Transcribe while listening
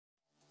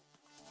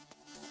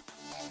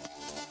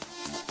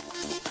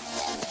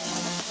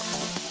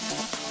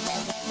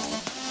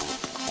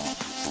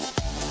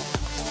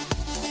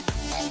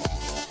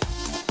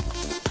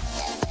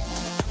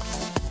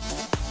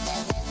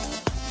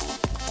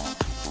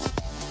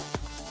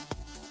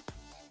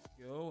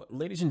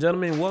Ladies and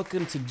gentlemen,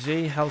 welcome to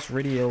J House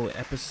Radio,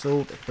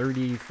 episode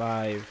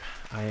 35.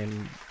 I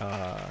am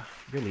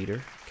your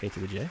leader, K to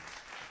the J,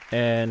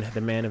 and the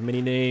man of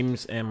many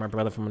names, and my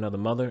brother from another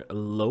mother,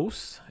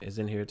 Los, is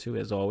in here too,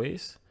 as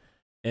always.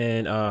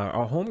 And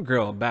our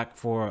homegirl back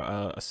for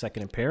a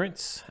second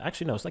appearance.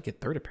 Actually, no, it's like your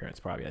third appearance,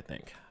 probably, I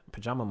think.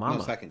 Pajama Mama.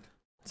 No, second.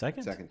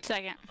 Second?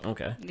 Second.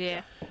 Okay.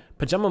 Yeah.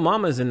 Pajama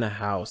Mama's in the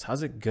house.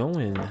 How's it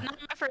going? Not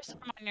my first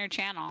time on your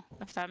channel,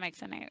 if that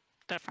makes any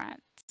difference.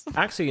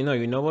 Actually,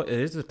 you know what? It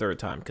is the third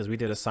time because we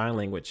did a sign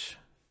language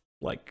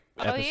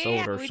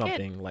episode or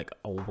something like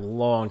a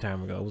long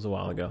time ago. It was a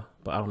while ago,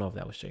 but I don't know if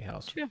that was J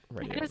House True.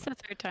 Radio. It is the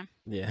third time.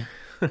 Yeah.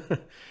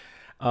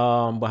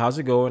 But how's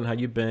it going? How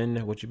you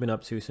been? What you been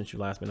up to since you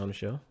last been on the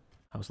show?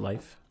 How's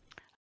life?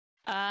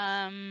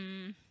 Oh,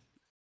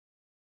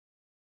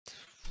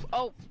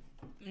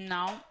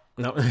 no.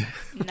 No.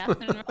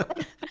 Nothing.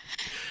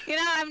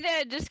 I'm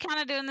just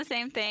kind of doing the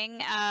same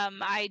thing.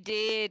 I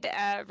did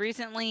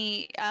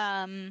recently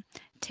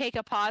take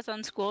a pause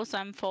on school, so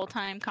I'm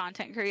full-time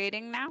content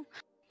creating now.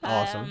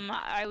 Awesome.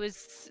 I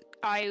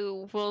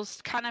will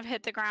kind of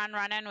hit the ground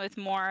running with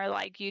more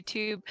like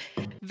YouTube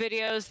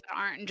videos that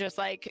aren't just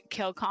like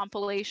kill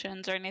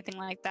compilations or anything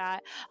like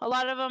that. A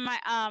lot of them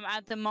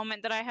at the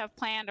moment that I have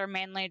planned are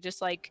mainly just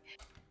like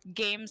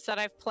games that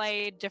I've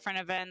played, different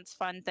events,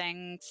 fun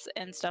things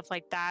and stuff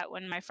like that.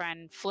 When my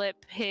friend Flip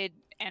hid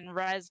and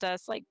rezzed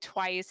us like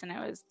twice, and it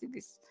was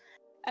these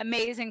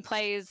amazing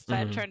plays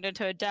that turned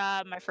into a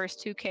dub, my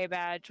first 2K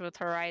badge with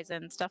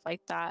Horizon, stuff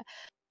like that.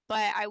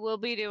 But I will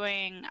be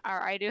doing,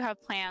 or I do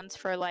have plans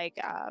for like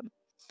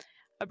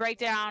a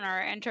breakdown or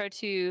intro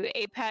to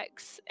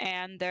Apex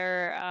and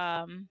their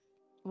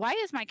why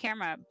is my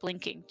camera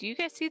blinking? Do you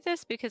guys see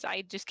this? Because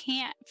I just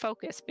can't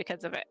focus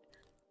because of it.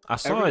 I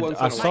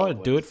saw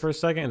it do it for a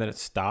second and then it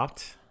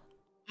stopped.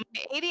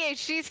 My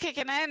ADHD's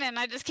kicking in and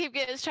I just keep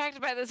getting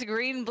distracted by this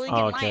green blinking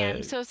light.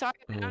 I'm so sorry.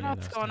 I don't know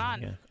what's going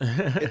on. Yeah.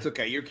 It's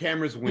okay. Your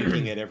camera's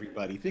winking at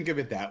everybody. Think of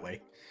it that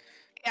way.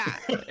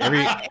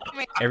 Yeah.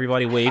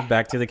 Everybody wave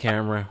back to the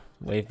camera.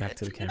 Wave back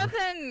to the camera.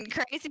 Nothing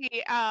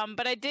crazy.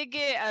 But I did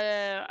get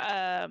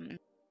an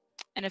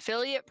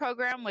affiliate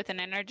program with an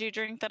energy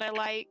drink that I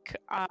like,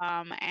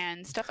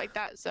 and stuff like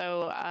that.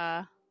 So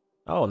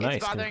oh, nice.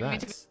 It's bothering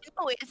Congrats. me to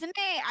no, isn't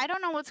it? I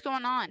don't know what's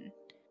going on.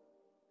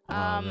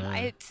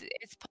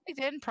 It's plugged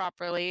in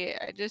properly.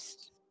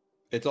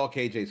 It's all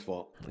KJ's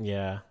fault.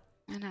 Yeah.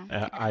 I know.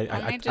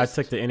 I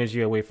took the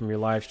energy away from your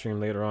live stream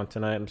later on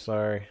tonight. I'm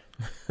sorry.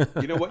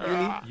 You know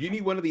what? You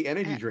need one of the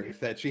energy drinks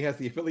that she has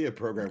the affiliate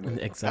program with.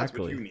 Exactly. That's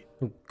what you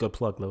need. Good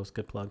plug, Lois.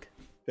 Good plug.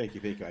 Thank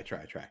you. I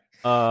try.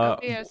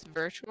 OBS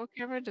virtual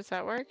camera, does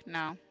that work?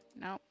 No.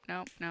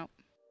 Nope.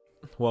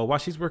 Well, while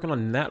she's working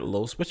on that,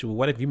 Lois,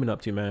 what have you been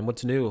up to, man?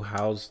 What's new?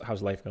 How's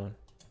life going?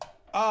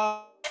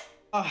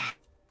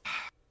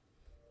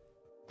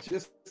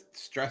 Just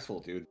stressful,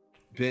 dude.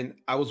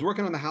 I was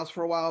working on the house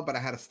for a while, but I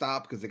had to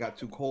stop because it got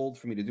too cold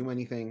for me to do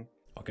anything.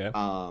 Okay.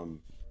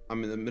 I'm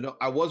in the middle.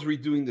 I was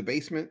redoing the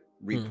basement,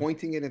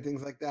 repointing it and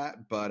things like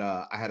that, but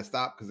I had to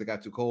stop because it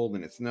got too cold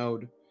and it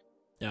snowed.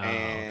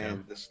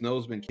 And the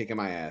snow's been kicking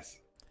my ass.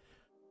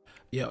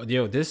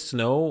 Yo, this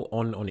snow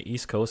on the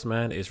East Coast,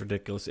 man, is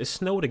ridiculous. It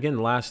snowed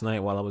again last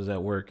night while I was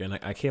at work, and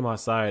I came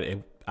outside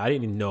and I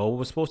didn't even know it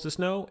was supposed to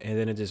snow, and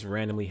then it just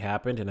randomly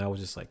happened, and I was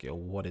just like, yo,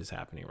 what is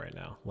happening right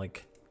now?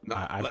 Like,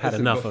 I've had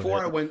enough of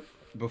it.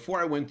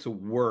 Before I went to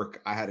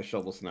work, I had to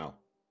shovel snow.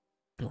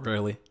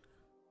 Really?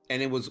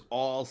 And it was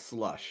all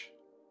slush.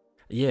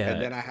 Yeah.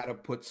 And then I had to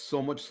put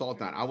so much salt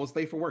down. I was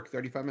late for work,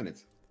 35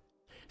 minutes.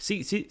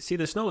 See,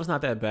 the snow is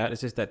not that bad.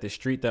 It's just that the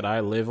street that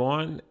I live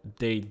on,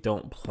 they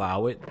don't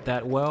plow it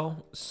that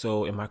well.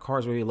 So, and my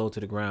car's really low to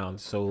the ground.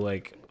 So,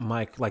 like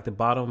the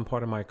bottom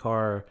part of my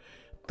car,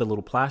 the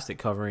little plastic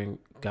covering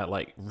got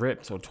like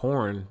ripped or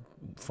torn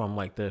from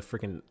like the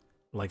freaking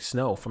like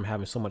snow from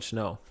having so much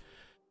snow.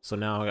 So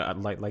now I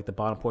like the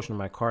bottom portion of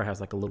my car has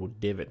like a little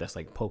divot that's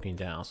like poking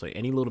down. So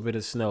any little bit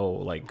of snow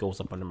like goes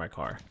up under my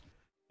car,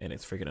 and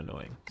it's freaking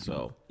annoying.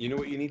 So you know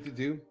what you need to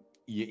do?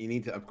 You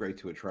need to upgrade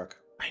to a truck.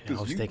 I know.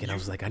 I was thinking, I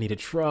was like, I need a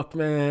truck,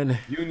 man.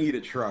 You need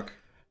a truck.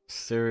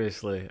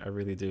 Seriously, I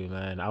really do,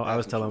 man. I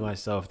was telling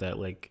myself that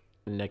like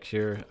next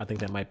year, I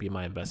think that might be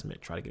my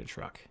investment. Try to get a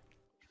truck.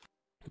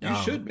 You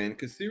should, man.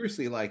 Because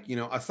seriously, like,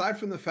 aside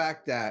from the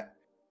fact that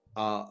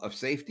of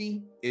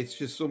safety, it's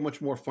just so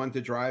much more fun to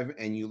drive,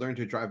 and you learn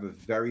to drive a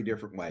very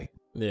different way.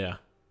 Yeah.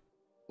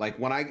 Like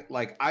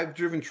I've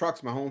driven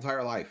trucks my whole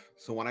entire life.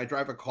 So when I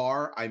drive a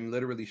car, I'm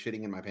literally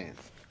shitting in my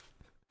pants.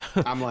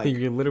 I'm like,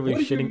 you're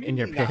literally shitting in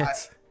your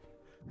pants.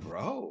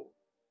 Bro,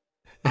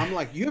 I'm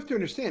like, you have to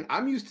understand,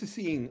 I'm used to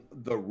seeing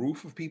the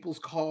roof of people's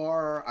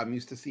car. I'm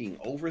used to seeing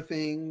over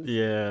things.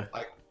 Yeah.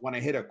 Like when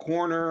I hit a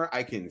corner,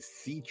 I can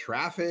see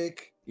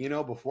traffic,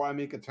 before I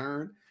make a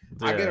turn.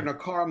 Yeah. I get in a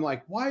car, I'm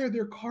like, why are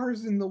there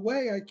cars in the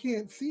way? I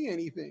can't see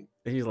anything.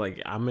 He's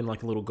like, I'm in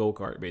like a little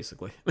go-kart,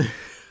 basically.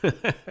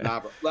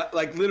 Nah, bro.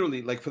 Like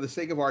literally, like for the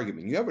sake of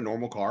argument, you have a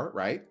normal car,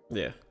 right?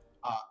 Yeah.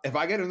 If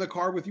I get in the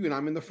car with you and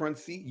I'm in the front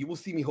seat, you will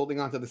see me holding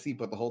onto the seat,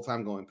 but the whole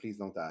time going, "Please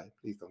don't die,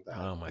 please don't die."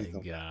 Oh my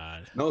God!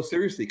 die. No,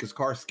 seriously, because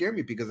cars scare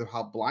me because of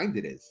how blind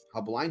it is,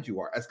 how blind you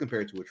are as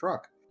compared to a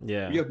truck.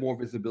 Yeah, you have more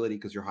visibility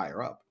because you're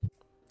higher up.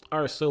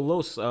 All right, so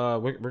Los,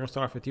 we're gonna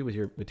start off with you with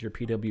your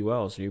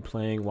PWLs. Are you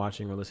playing,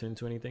 watching, or listening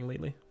to anything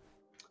lately?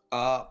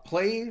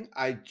 Playing.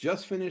 I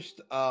just finished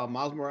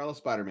Miles Morales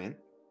Spider-Man.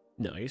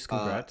 Nice,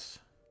 congrats.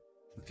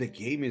 The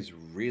game is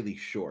really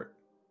short.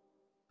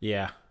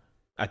 Yeah,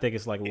 I think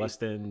it's like less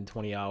than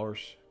 20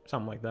 hours,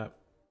 something like that.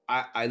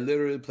 I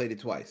literally played it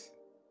twice.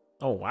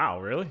 Oh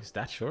wow, really? Is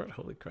that short?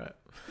 Holy crap!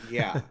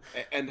 Yeah,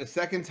 and the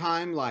second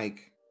time,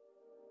 like,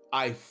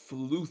 I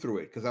flew through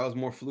it because I was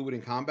more fluid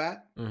in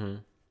combat,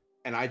 and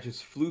I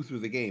just flew through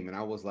the game, and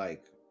I was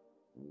like,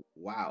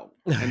 "Wow!"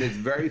 And there's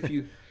very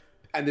few.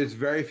 And there's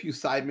very few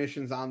side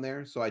missions on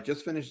there. So I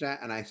just finished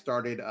that and I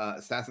started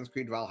Assassin's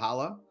Creed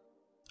Valhalla.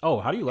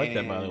 Oh, how do you like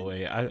that, by the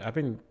way? I've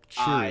been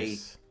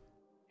curious.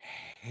 I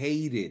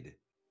hated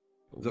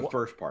the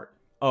first part.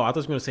 Oh, I thought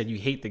you were going to say you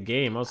hate the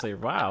game. I was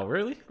like, wow,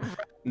 really?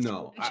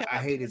 No, I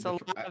hated it's a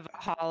lot of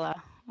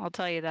Valhalla. I'll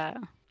tell you that.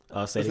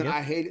 Listen,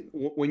 I hate it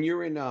when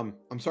you're in.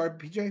 I'm sorry,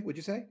 PJ. What'd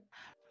you say?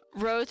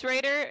 Rose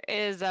Raider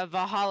is a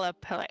Valhalla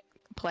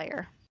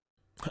player.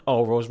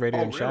 Oh, Rose Raider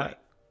in really? chat.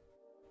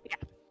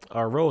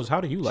 Rose, how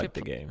do you like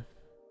the game?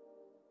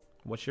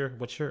 What's your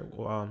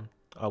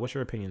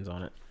opinions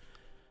on it?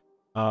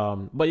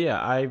 But yeah,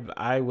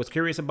 I was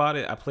curious about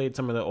it. I played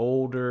some of the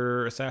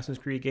older Assassin's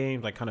Creed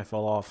games. I kind of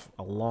fell off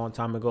a long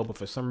time ago, but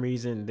for some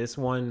reason, this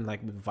one,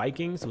 like with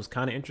Vikings, was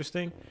kind of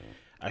interesting.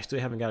 I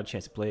still haven't got a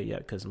chance to play it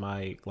yet because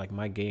my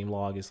game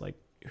log is like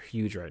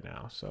huge right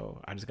now.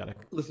 So I just gotta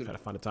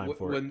find the time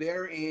for it. When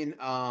they're in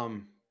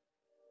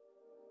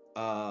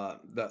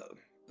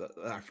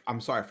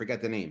I'm sorry, I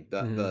forget the name.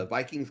 The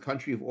Vikings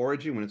country of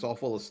origin, when it's all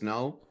full of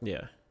snow.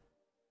 Yeah.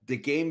 The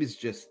game is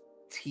just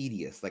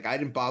tedious. Like, I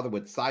didn't bother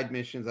with side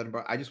missions.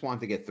 I just wanted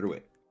to get through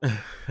it.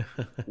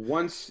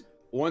 Once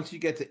you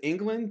get to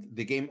England,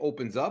 the game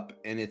opens up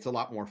and it's a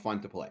lot more fun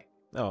to play.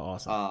 Oh,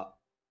 awesome.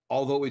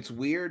 Although it's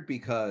weird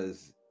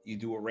because you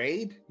do a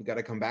raid, you got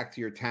to come back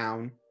to your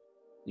town,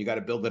 you got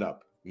to build it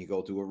up. You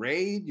go to a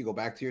raid, you go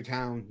back to your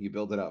town, you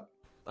build it up.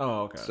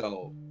 Oh, okay.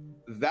 So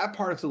that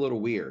part's a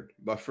little weird,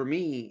 but for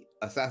me,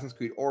 Assassin's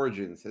Creed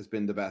Origins has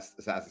been the best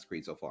Assassin's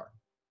Creed so far.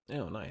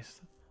 Oh,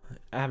 nice.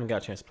 I haven't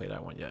got a chance to play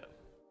that one yet,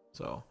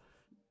 so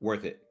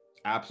worth it.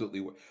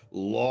 Absolutely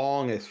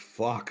long as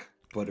fuck,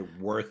 but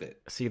worth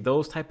it. See,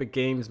 those type of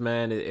games,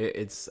 man.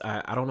 It's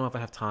I don't know if I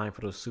have time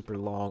for those super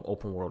long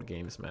open world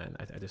games, man.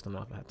 I just don't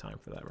know if I have time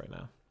for that right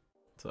now.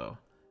 So,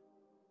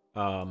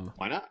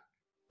 why not?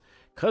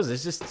 Cause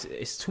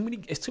it's too many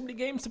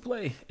games to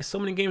play. It's so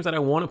many games that I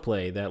want to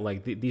play that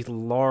like these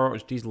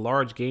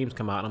large games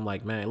come out and I'm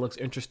like, man, it looks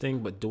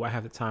interesting, but do I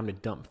have the time to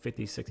dump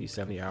 50, 60,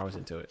 70 hours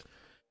into it?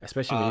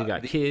 Especially when you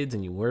got kids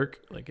and you work,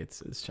 like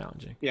it's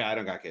challenging. Yeah, I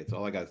don't got kids.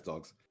 All I got is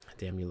dogs.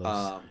 Damn you,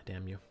 Los.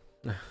 Damn you.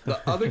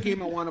 The other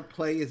game I want to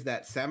play is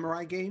that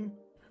samurai game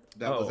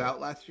that was out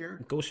last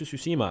year. Ghost of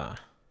Tsushima.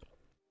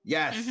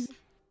 Yes,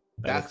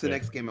 that's the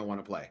next game I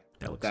want to play.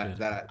 That looks good.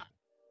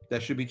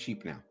 That should be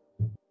cheap now.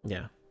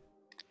 Yeah.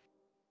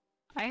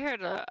 I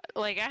heard I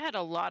had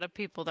a lot of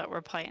people that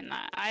were playing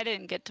that. I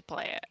didn't get to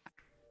play it.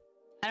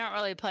 I don't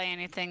really play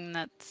anything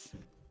that's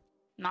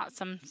not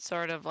some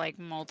sort of like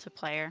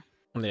multiplayer.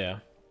 Yeah.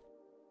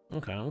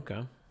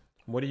 Okay.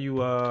 What are you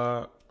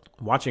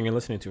watching and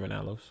listening to right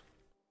now, Los?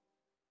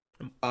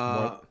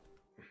 God,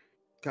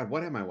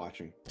 what am I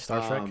watching?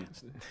 Star Trek?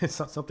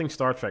 Something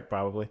Star Trek,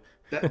 probably.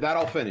 that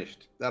all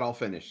finished.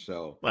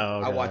 So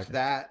I watched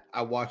that.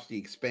 I watched The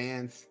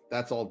Expanse.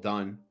 That's all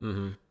done.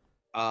 Mm-hmm.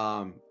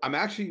 I'm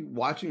actually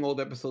watching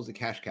old episodes of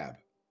Cash Cab.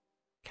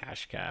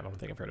 Cash Cab. I don't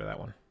think I've heard of that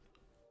one.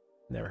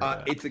 Never heard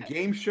of that. It's a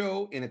game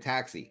show in a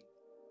taxi.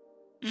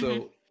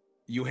 So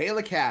you hail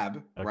a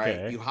cab,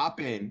 right? You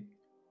hop in,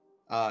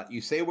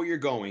 you say where you're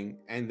going,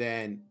 and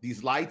then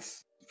these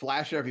lights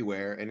flash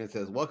everywhere, and it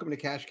says, "Welcome to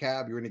Cash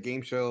Cab. You're in a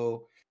game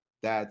show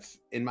that's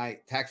in my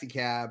taxi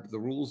cab. The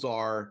rules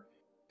are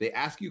they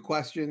ask you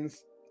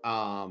questions.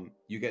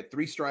 You get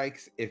 3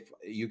 strikes. If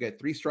you get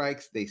 3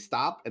 strikes, they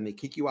stop and they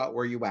kick you out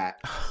where you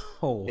at.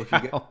 Oh, if you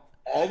get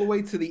all the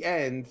way to the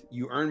end,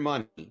 you earn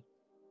money.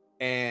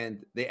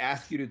 And they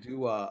ask you to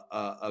do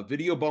a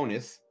video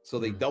bonus, so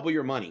they double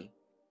your money.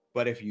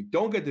 But if you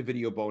don't get the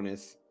video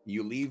bonus,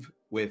 you leave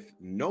with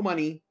no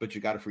money, but you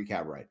got a free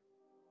cab ride.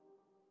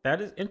 That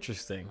is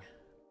interesting.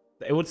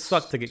 It would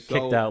suck to get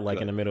kicked out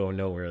like in the middle of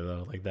nowhere,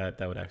 though. Like that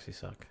would actually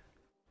suck.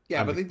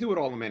 Yeah, but they do it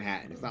all in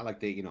Manhattan. It's not like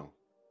they,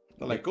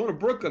 they're like, go to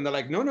Brooklyn. They're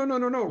like, no,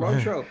 wrong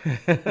show.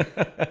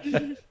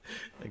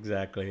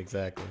 Exactly.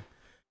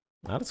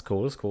 That's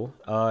cool. That's cool.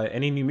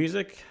 Any new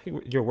music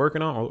you're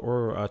working on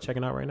or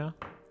checking out right now?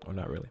 Or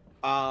not really?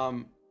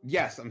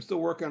 Yes, I'm still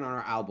working on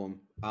our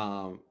album.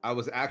 I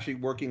was actually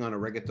working on a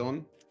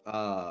reggaeton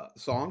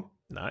song.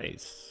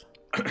 Nice.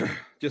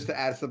 Just to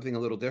add something a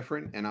little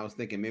different. And I was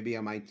thinking maybe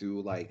I might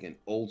do like an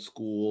old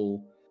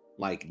school,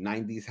 like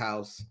 90s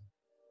house.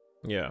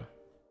 Yeah.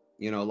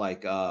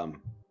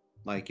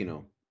 like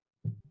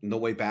No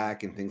Way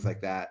Back and things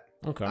like that.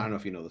 Okay. I don't know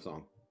if you know the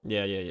song.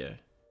 Yeah.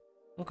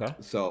 Okay.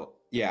 So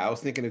yeah, I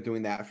was thinking of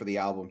doing that for the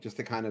album, just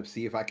to kind of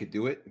see if I could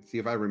do it, see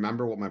if I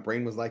remember what my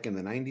brain was like in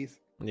the 90s.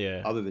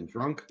 Yeah. Other than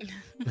drunk.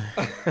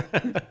 All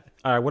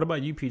right. What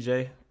about you,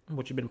 PJ?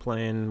 What you been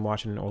playing,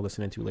 watching, or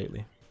listening to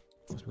lately?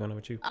 What's going on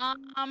with you?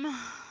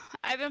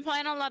 I've been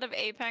playing a lot of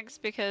Apex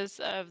because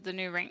of the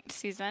new ranked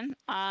season.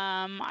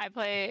 I've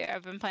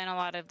been playing a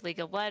lot of League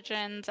of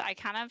Legends. I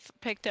kind of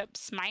picked up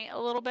Smite a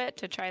little bit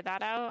to try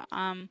that out,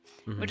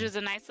 which is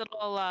a nice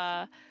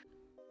little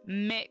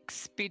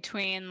mix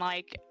between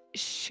like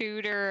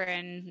shooter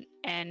and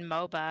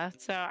MOBA.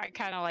 So I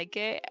kind of like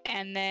it.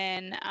 And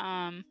then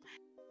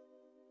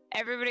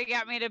everybody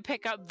got me to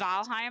pick up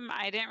Valheim.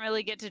 I didn't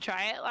really get to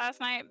try it last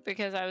night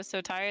because I was so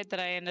tired that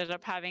I ended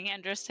up having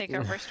Andrus take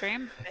over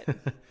stream.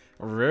 But,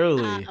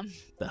 really?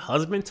 The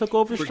husband took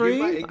over stream? Forgive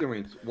my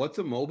ignorance. What's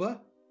a MOBA?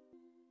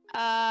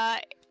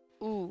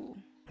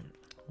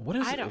 What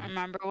is I don't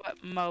remember what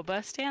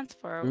MOBA stands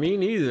for. Me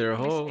neither.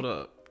 Hold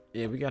up.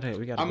 Yeah, we got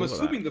to. I'm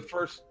assuming the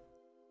first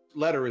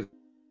letter is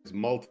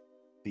multi.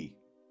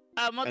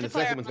 Multiplayer and the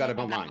second one's got to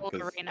be online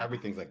because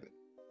everything's like that.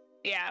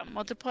 Yeah,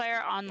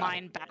 multiplayer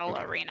online battle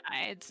arena.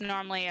 It's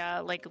normally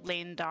like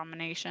lane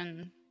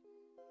domination.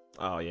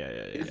 Oh yeah.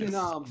 Isn't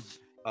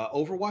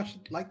Overwatch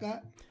like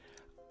that?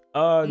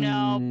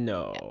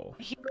 No.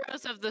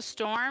 Heroes of the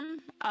Storm,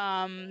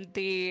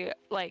 the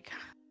like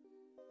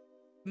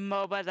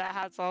MOBA that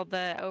has all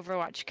the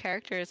Overwatch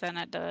characters in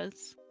it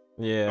does.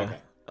 Yeah. Okay.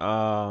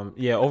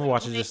 Yeah,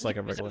 Overwatch is just like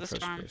a regular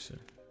first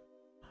person.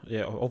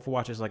 Yeah,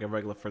 Overwatch is like a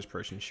regular first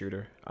person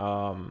shooter.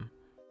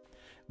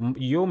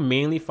 You'll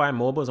mainly find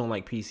MOBAs on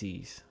like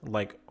PCs,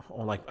 like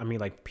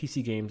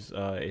PC games.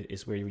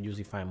 Is where you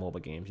usually find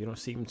MOBA games. You don't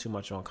see them too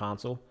much on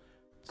console.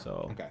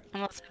 So okay,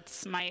 unless it's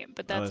Smite,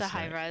 but that's a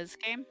high res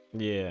game.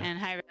 Yeah, and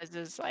high res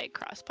is like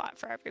cross-plot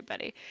for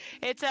everybody.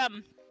 It's so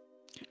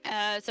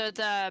it's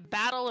a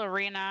battle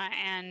arena,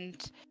 and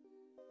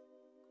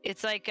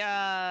it's like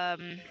have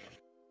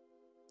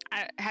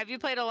you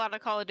played a lot of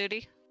Call of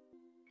Duty?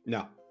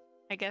 No.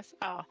 I guess.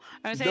 Oh,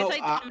 I would say it's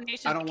like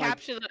domination,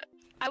 capture the.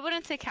 I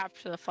wouldn't say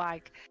capture the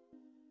flag.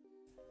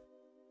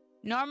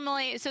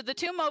 Normally, so the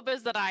two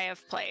MOBAs that I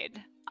have played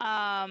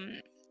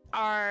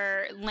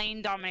are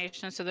lane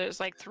domination. So there's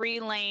like 3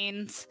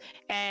 lanes,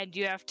 and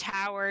you have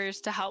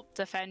towers to help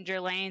defend your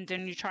lanes,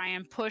 and you try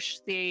and push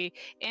the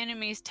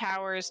enemy's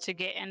towers to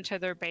get into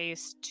their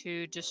base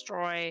to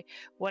destroy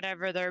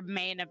whatever their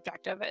main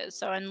objective is.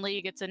 So in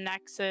League, it's a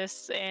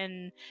Nexus.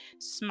 In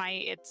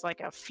Smite, it's like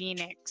a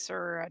Phoenix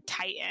or a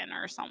Titan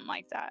or something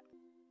like that.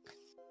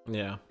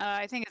 Yeah.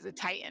 I think it's a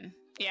Titan.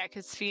 Yeah,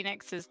 because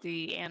Phoenix is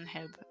the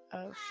anhib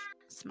of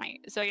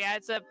Smite. So yeah,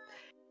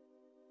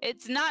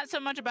 it's not so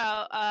much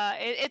about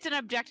it's an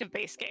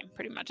objective-based game,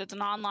 pretty much. It's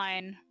an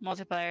online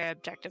multiplayer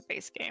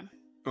objective-based game.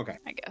 Okay.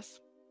 I guess.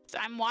 So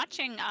I'm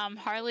watching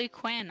Harley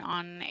Quinn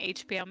on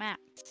HBO Max,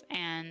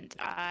 and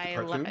I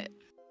love it.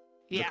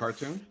 The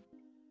cartoon?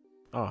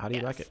 Oh, how do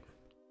you like it?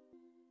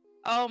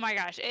 Oh my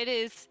gosh,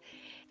 it's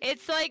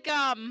like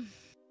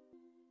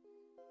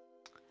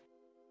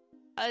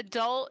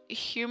adult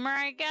humor,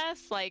 I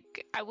guess.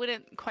 Like, I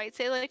wouldn't quite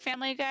say like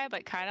Family Guy,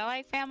 but kind of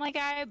like Family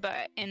Guy,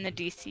 but in the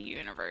DC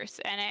universe.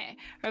 And it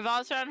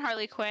revolves around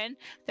Harley Quinn.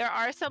 There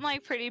are some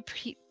like pretty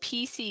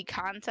PC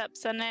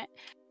concepts in it,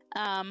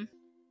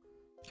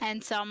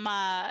 and some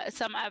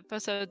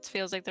episodes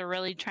feels like they're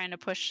really trying to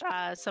push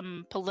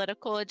some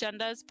political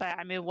agendas. But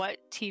I mean, what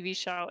TV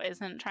show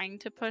isn't trying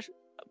to push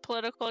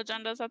political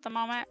agendas at the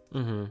moment?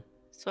 Mm-hmm.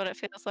 That's what it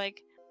feels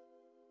like.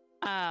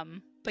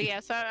 But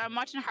yeah, so I'm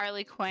watching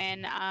Harley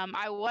Quinn.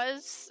 I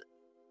was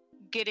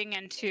getting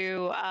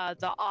into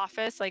The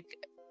Office. Like,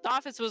 The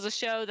Office was a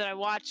show that I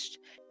watched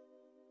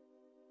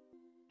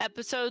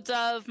episodes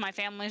of. My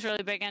family's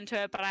really big into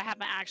it, but I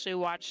haven't actually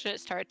watched it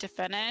start to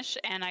finish.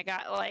 And I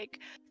got like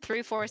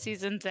 3-4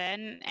 seasons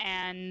in,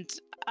 and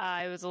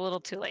it was a little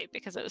too late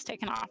because it was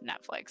taken off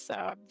Netflix. So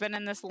I've been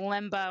in this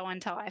limbo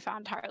until I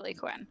found Harley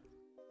Quinn.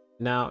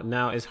 Now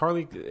is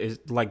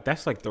like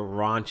that's like the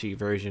raunchy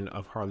version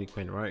of Harley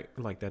Quinn, right?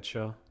 Like that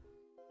show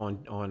on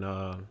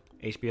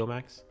HBO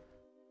Max.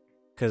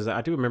 Because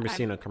I do remember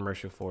seeing a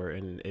commercial for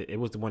it, and it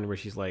was the one where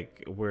she's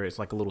like, where it's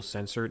like a little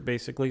censored,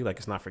 basically. Like,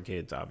 it's not for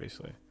kids,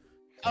 obviously.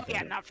 Oh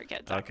yeah, not for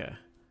kids. Okay.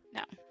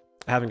 No.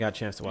 I haven't got a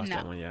chance to watch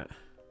that one yet.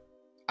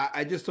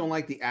 I just don't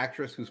like the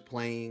actress who's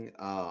playing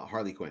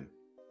Harley Quinn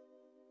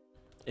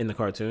in the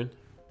cartoon.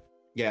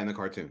 Yeah, in the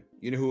cartoon.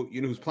 You know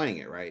who's playing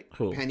it, right?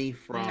 Who? Penny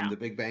from The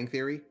Big Bang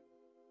Theory.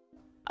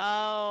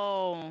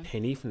 Oh.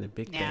 Penny from The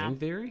Big Bang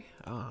Theory?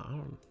 Oh,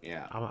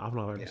 yeah. I've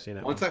never seen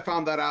that. Once I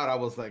found that out, I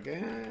was like,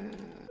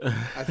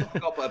 I saw a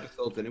couple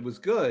episodes and it was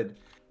good,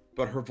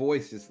 but her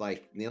voice is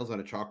like nails on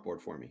a chalkboard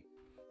for me.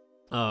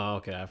 Oh,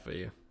 okay, I feel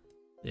you.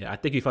 Yeah, I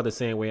think you felt the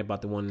same way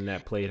about the one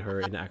that played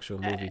her in the actual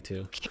movie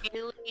too.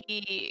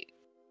 Kaylee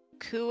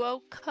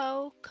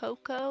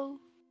Cuoco?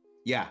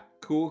 Yeah,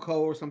 Cuoco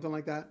or something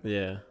like that.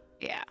 Yeah.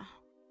 Yeah.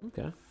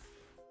 Okay.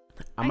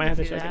 I might have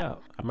to check it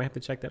out. I might have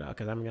to check that out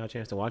because I haven't got a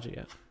chance to watch it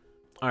yet.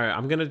 All right,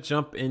 I'm gonna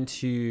jump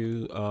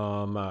into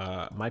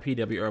my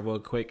PWR real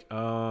quick.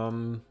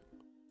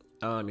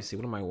 Let me see.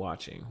 What am I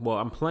watching? Well,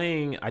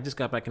 I just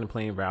got back into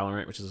playing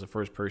Valorant, which is a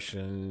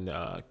first-person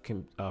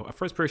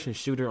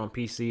shooter on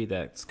PC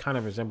that's kind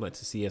of resemblant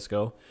to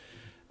CS:GO.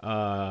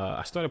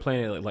 I started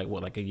playing it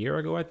like a year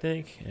ago, I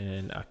think,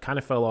 and I kind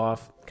of fell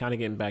off. Kind of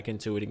getting back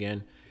into it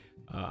again.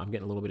 I'm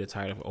getting a little bit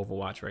tired of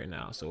Overwatch right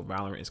now, so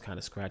Valorant is kind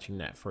of scratching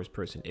that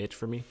first-person itch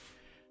for me.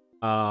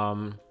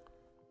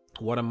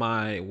 What am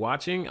I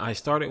watching? I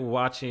started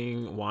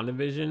watching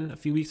WandaVision a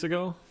few weeks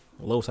ago.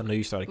 Los, I know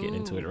you started getting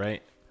into it,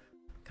 right?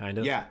 Kind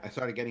of. Yeah, I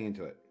started getting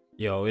into it.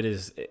 Yo,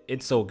 it's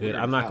so good.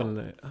 I'm not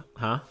gonna,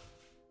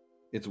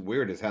 It's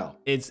weird as hell.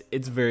 It's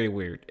very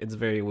weird. It's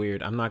very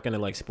weird. I'm not gonna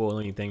like spoil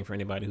anything for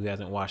anybody who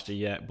hasn't watched it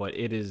yet, but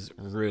it is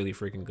really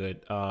freaking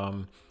good.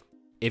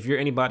 If you're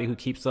anybody who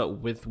keeps up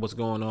with what's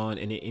going on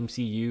in the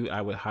MCU,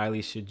 I would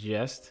highly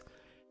suggest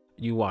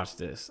you watch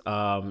this.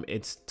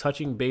 It's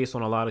touching base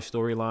on a lot of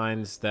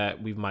storylines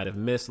that we might have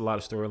missed, a lot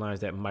of storylines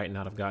that might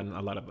not have gotten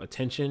a lot of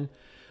attention,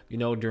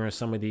 during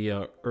some of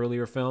the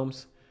earlier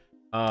films.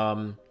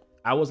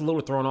 I was a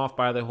little thrown off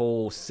by the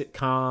whole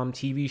sitcom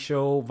TV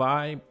show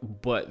vibe,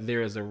 but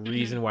there is a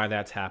reason why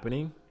that's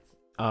happening.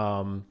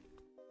 And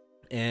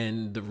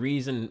the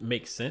reason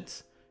makes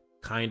sense,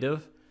 kind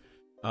of.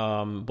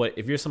 But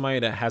if you're somebody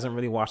that hasn't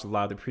really watched a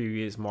lot of the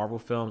previous Marvel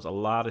films, a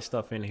lot of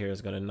stuff in here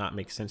is going to not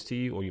make sense to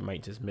you, or you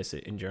might just miss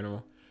it in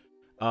general.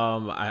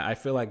 I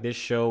feel like this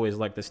show is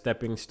like the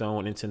stepping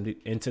stone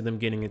into them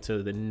getting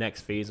into the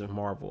next phase of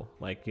Marvel.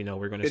 Like,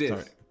 we're going to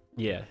start.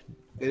 Yeah,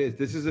 it is.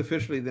 This is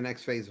officially the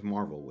next phase of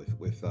Marvel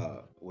with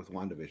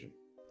WandaVision.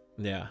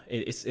 Yeah,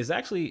 it's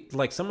actually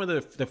like some of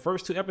the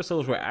first 2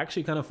 episodes were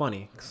actually kind of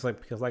funny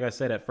because like I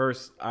said, at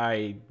first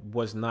I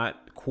was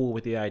not cool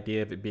with the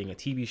idea of it being a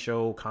TV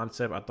show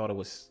concept. I thought it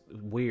was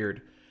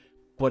weird,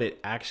 but it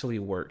actually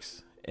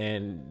works.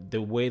 And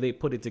the way they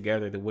put it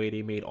together, the way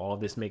they made all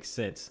of this make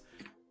sense,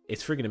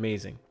 it's freaking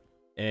amazing.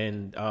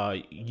 And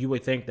you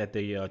would think that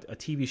a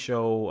TV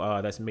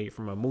show that's made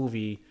from a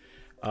movie,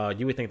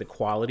 you would think the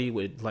quality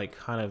would like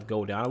kind of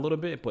go down a little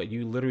bit, but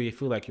you literally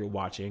feel like you're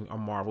watching a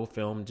Marvel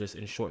film just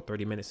in short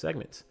 30-minute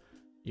segments.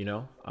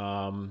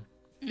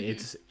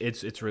 It's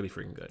really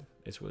freaking good.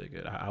 It's really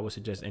good. I would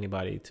suggest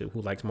anybody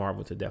who likes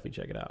Marvel to definitely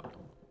check it out.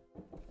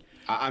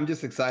 I'm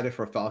just excited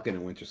for Falcon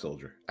and Winter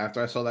Soldier.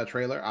 After I saw that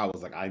trailer, I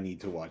was like, I need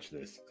to watch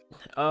this.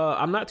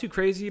 I'm not too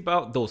crazy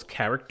about those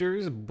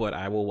characters, but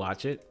I will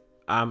watch it.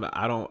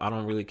 I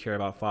don't really care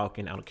about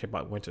Falcon. I don't care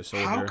about Winter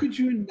Soldier. How could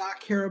you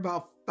not care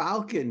about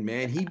Falcon,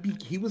 man?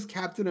 He was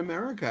Captain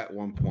America at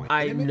one point.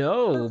 I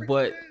know,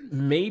 but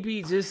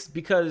maybe just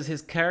because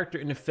his character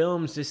in the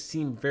films just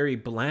seemed very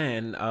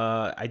bland.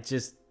 I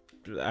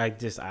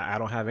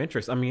don't have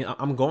interest. I mean,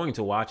 I'm going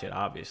to watch it.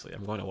 Obviously,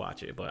 I'm going to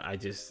watch it, but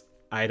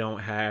I don't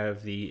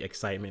have the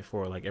excitement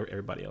for like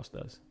everybody else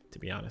does, to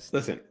be honest.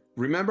 Listen,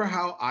 remember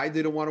how I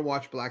didn't want to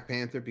watch Black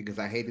Panther because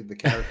I hated the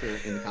character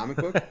in the comic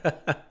book?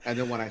 And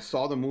then when I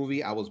saw the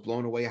movie, I was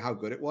blown away how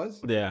good it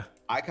was. Yeah.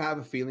 I kind of have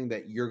a feeling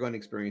that you're going to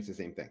experience the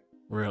same thing.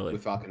 Really?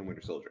 With Falcon and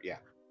Winter Soldier. Yeah.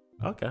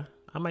 Okay.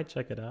 I might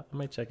check it out.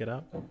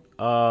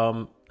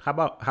 How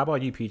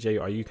about you, PJ?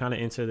 Are you kind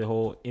of into the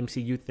whole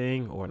MCU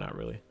thing or not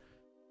really?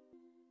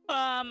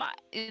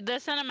 The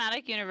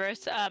cinematic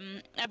universe,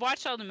 I've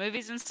watched all the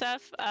movies and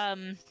stuff,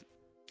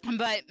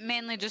 but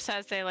mainly just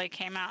as they like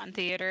came out in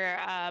theater.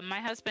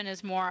 My husband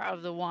is more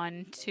of the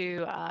one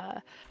to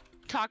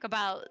talk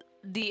about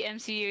the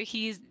MCU.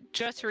 He's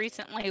just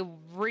recently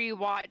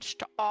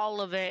rewatched all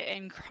of it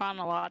in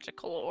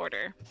chronological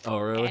order. Oh,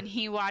 really? And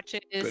he watches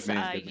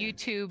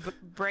YouTube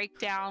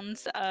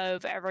breakdowns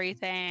of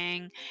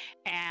everything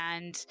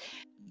and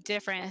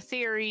different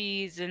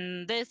theories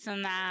and this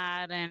and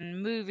that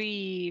and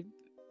movie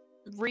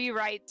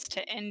rewrites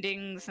to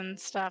endings and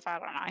stuff. I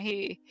don't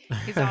know.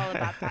 He's all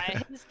about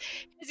that.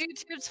 His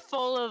YouTube's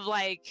full of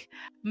like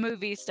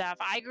movie stuff.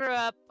 I grew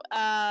up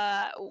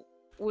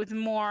with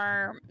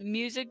more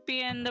music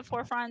being the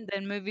forefront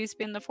than movies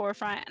being the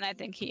forefront, and I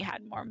think he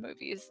had more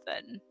movies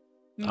than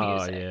music.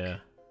 Oh yeah.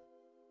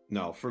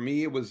 No, for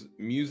me it was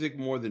music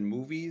more than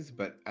movies,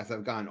 but as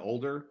I've gotten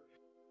older,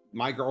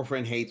 my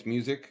girlfriend hates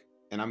music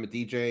and I'm a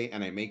DJ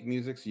and I make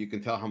music, so you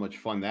can tell how much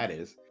fun that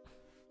is.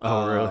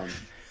 Oh, really?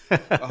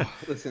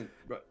 Listen,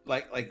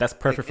 like that's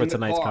perfect for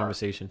tonight's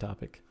conversation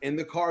topic. In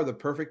the car, the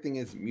perfect thing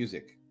is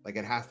music. Like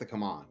it has to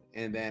come on,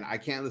 and then I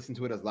can't listen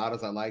to it as loud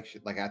as I like.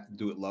 Like I have to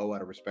do it low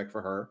out of respect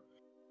for her.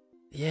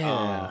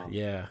 Yeah,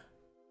 yeah.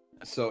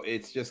 So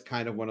it's just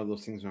kind of one of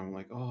those things where I'm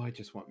like, oh, I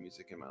just want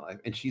music in my life.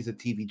 And she's a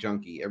TV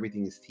junkie.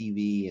 Everything is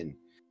TV, and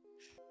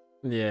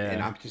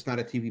and I'm just not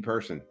a TV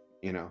person.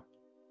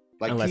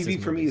 Like unless TV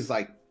for me is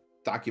like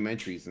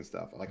documentaries and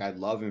stuff. Like I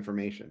love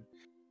information.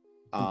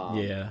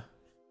 Yeah,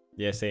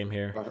 same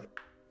here.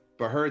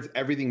 But her, it's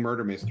everything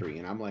murder mystery,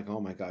 and I'm like, oh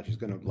my god, she's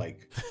gonna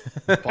like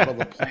follow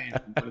the plan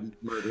of one of these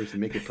murders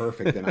and make it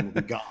perfect, and I'm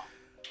gonna be gone.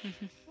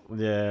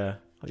 Yeah,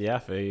 I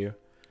feel you.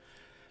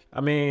 I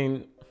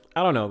mean,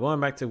 I don't know. Going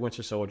back to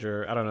Winter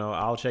Soldier, I don't know.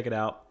 I'll check it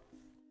out.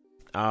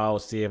 I'll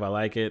see if I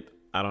like it.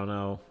 I don't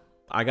know.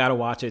 I gotta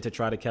watch it to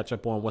try to catch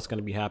up on what's going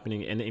to be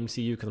happening in the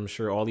MCU, because I'm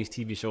sure all these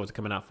TV shows are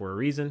coming out for a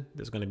reason.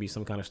 There's going to be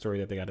some kind of story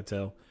that they got to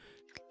tell.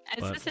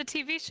 Is this a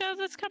TV show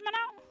that's coming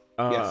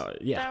out? Yes.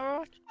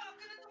 Yeah.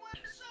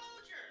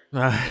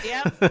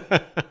 Yep.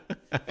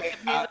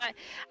 I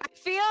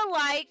feel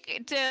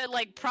like to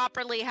like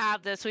properly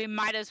have this, we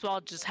might as well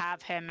just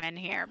have him in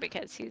here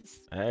because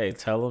he's. Hey,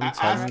 tell him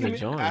to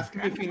join. Ask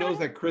him if he knows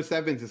that Chris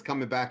Evans is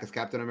coming back as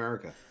Captain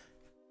America.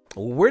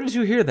 Where did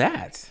you hear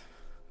that?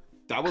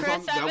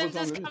 Chris Evans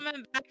is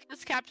coming back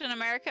as Captain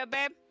America,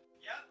 babe.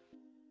 Yep.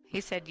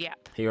 He said,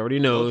 "Yep." He already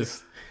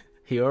knows.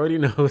 He already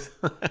knows.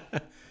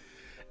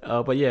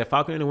 But yeah,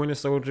 Falcon and the Winter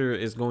Soldier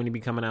is going to be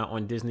coming out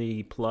on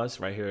Disney Plus.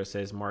 Right here it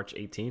says March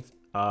 18th.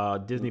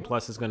 Disney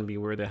Plus is going to be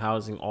where they're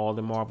housing all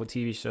the Marvel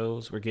TV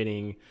shows. We're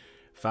getting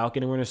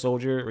Falcon and Winter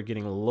Soldier. We're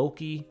getting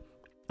Loki.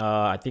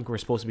 I think we're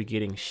supposed to be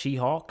getting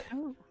She-Hulk.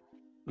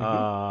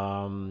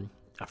 Oh.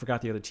 I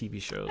forgot the other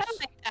TV shows. I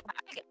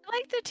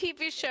like the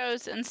TV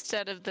shows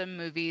instead of the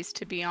movies,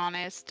 to be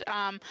honest.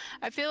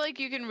 I feel like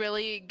you can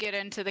really get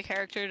into the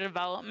character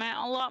development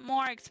a lot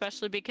more,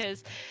 especially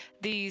because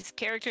these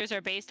characters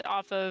are based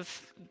off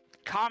of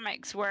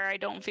comics, where I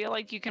don't feel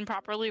like you can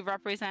properly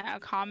represent a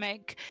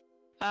comic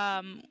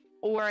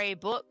or a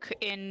book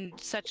in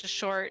such a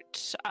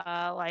short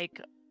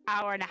like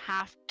hour and a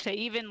half. To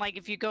even like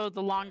if you go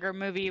the longer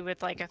movie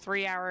with like a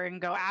 3 hour and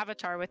go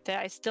Avatar with it,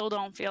 I still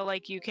don't feel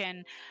like you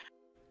can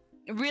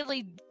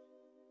really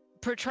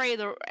portray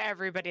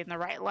everybody in the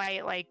right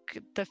light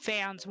like the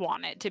fans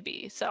want it to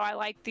be. So I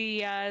like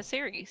the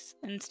series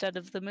instead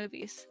of the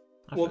movies.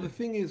 Well, the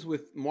thing is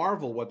with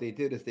Marvel, what they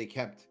did is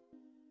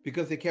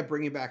because they kept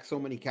bringing back so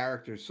many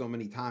characters so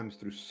many times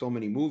through so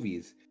many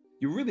movies,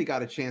 you really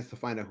got a chance to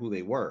find out who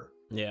they were.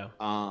 Yeah.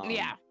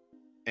 Yeah.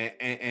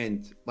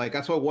 And like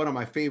that's why one of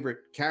my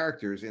favorite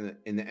characters in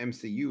the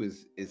MCU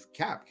is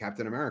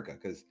Captain America,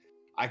 because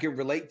I can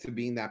relate to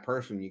being that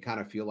person. You kind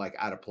of feel like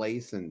out of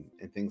place and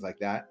things like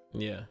that.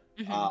 Yeah.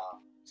 Mm-hmm.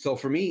 So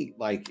for me,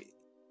 like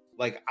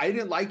I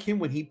didn't like him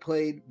when he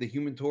played the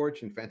Human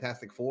Torch in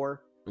Fantastic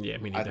Four. Yeah,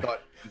 me neither. I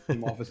thought he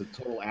came off as a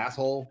total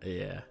asshole.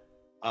 Yeah.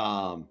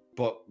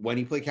 But when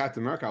he played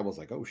Captain America, I was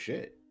like, oh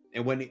shit.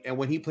 And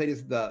when he played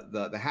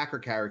the hacker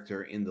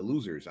character in The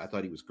Losers, I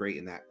thought he was great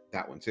in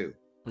that one too.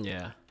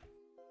 Yeah.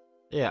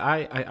 Yeah,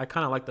 I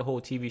kind of like the whole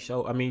TV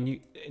show. I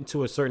mean,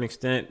 to a certain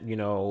extent, you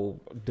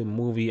know, the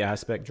movie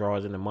aspect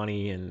draws in the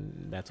money,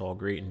 and that's all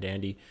great and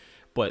dandy.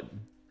 But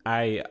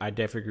I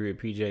definitely agree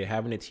with PJ.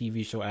 Having a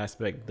TV show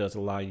aspect does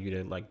allow you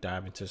to like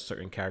dive into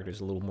certain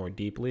characters a little more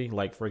deeply.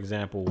 Like for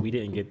example, we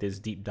didn't get this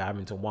deep dive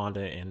into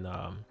Wanda and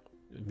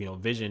you know,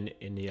 Vision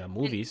in the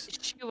movies.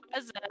 She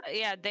was,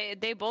 yeah.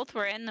 They both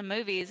were in the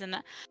movies, and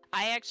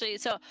I actually.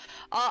 So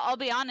I'll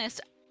be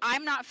honest.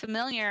 I'm not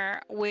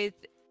familiar with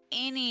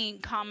any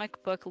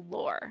comic book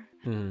lore,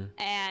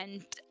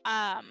 and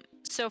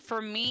so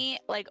for me,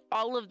 like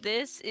all of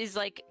this is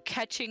like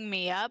catching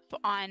me up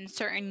on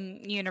certain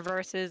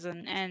universes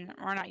and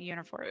or not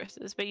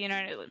universes, but you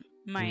know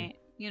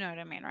you know what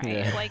I mean, right?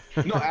 Yeah. Like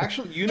no,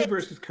 actually,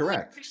 universe is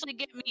correct. Actually,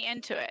 get me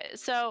into it.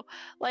 So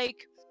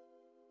like,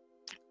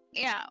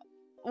 yeah.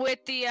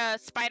 With the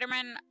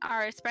Spider-Man,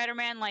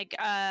 like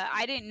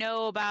I didn't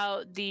know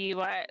about the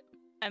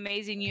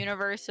Amazing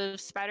Universe of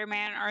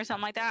Spider-Man or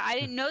something like that. I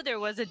didn't know there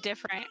was a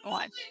different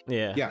one.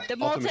 Yeah. The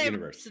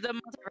multiverse. The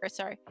multiverse,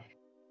 sorry.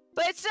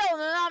 But it's still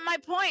not my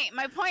point.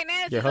 My point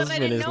is that I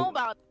didn't know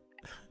about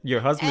that. Your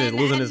husband is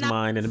losing his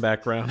mind in the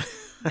background.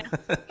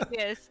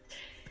 Yes.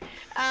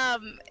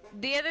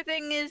 The other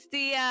thing is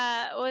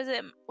was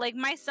it like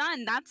my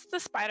son, that's the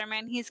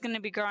Spider-Man he's going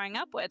to be growing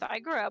up with. I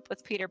grew up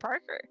with Peter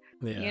Parker.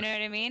 Yeah. You know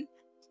what I mean?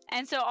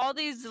 And so all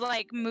these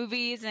like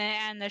movies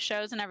and the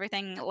shows and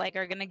everything like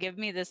are gonna give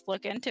me this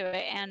look into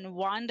it. And the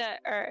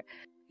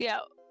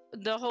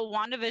whole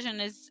WandaVision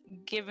is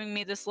giving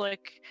me this look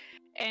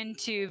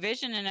into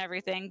Vision and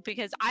everything,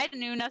 because I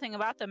knew nothing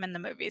about them in the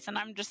movies. And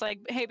I'm just like,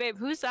 hey babe,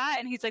 who's that?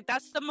 And he's like,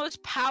 that's the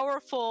most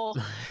powerful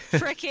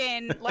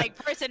freaking like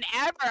person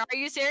ever. Are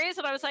you serious?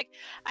 And I was like,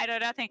 I know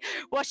nothing.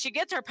 Well, she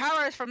gets her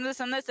powers from this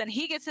and this, and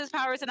he gets his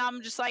powers, and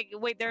I'm just like,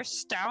 wait, there's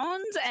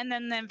stones? And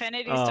then the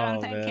Infinity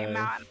Stone thing came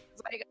out, and I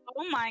was like,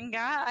 oh my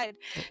god.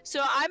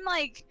 So I'm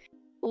like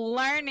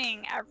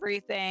learning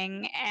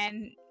everything,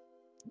 and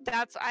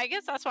I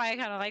guess that's why I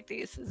kind of like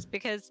these, is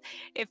because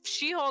if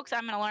She-Hulk's,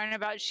 I'm going to learn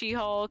about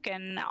She-Hulk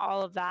and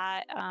all of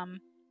that.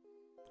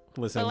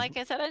 Listen, but like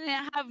I said, I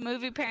didn't have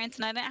movie parents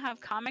and I didn't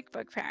have comic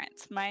book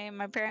parents. My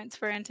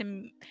parents were into,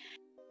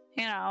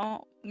 you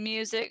know,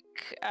 music,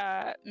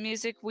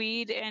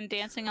 weed, and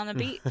dancing on the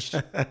beach.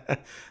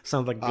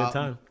 Sounds like a good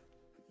time.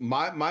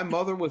 My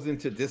mother was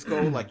into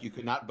disco like you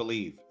could not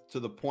believe, to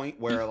the point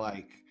where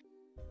like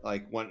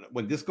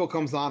when disco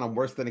comes on, I'm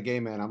worse than a gay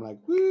man. I'm like,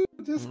 woo,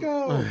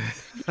 disco.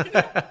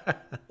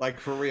 Like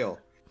for real.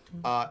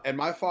 And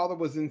my father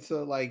was into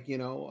like, you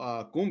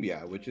know,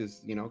 cumbia, which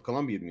is, you know,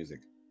 Colombian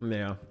music.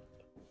 Yeah.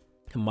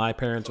 My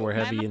parents were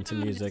heavy into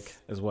music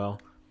as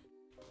well.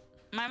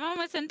 My mom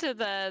was into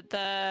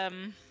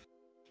the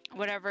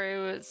whatever it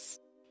was,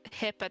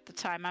 hip at the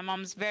time. My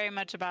mom's very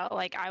much about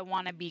like, I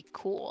want to be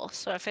cool.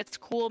 So if it's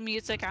cool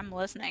music, I'm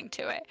listening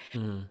to it.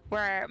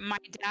 Where my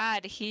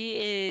dad,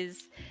 he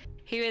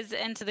was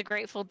into the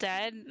Grateful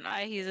Dead.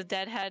 He's a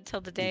Deadhead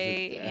till the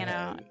day, you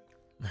know.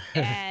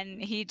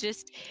 And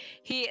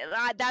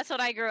that's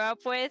what I grew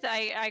up with.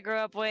 I grew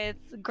up with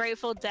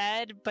Grateful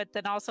Dead, but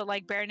then also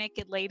like Bare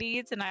Naked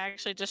Ladies, and I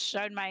actually just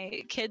showed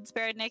my kids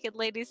Bare Naked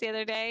Ladies the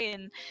other day.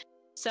 And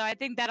so I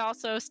think that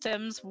also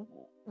stems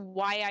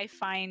why I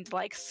find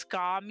like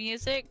ska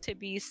music to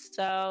be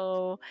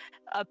so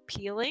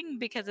appealing,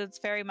 because it's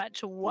very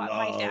much what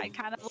my dad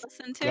kind of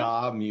listened to.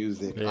 Ska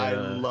music. Yeah. I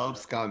love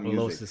ska music.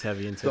 Los is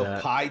heavy into that.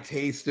 The Pie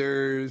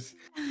Tasters,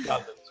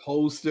 the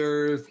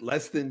Toasters,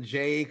 Less Than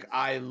Jake.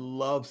 I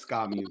love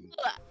ska music.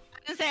 I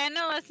was gonna say, I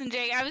know Less Than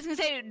Jake. I was gonna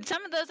say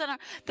some of those that are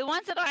the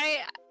ones that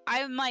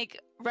I'm like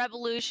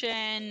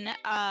Revolution,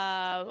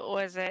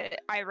 was it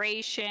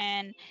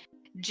Iration,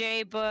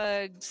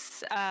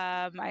 J-Bugs,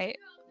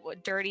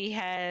 Dirty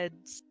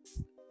Heads.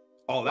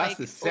 Oh, that's like,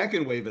 the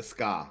second wave of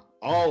ska.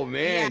 Oh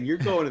man, you're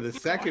going to the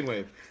second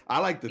wave. I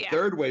like the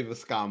third wave of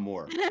ska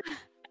more.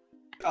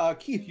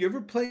 Keith, you ever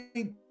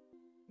played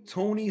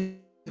Tony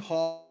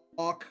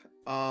Hawk?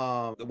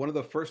 One of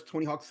the first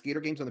Tony Hawk skater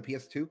games on the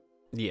PS2?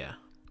 Yeah.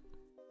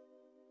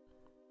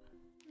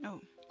 Oh.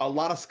 A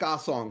lot of ska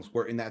songs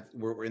were in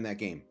that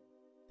game.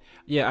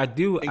 Yeah, I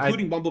do,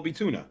 including Bumblebee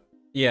Tuna.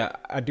 Yeah,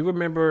 I do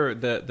remember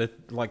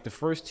the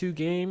first two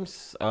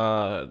games.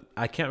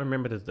 I can't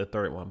remember the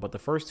third one, but the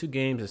first two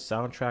games, the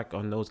soundtrack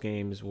on those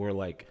games were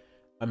like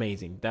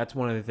amazing. That's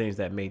one of the things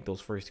that made those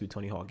first two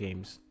Tony Hawk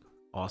games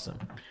awesome.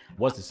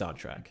 Was the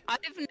soundtrack. I've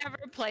never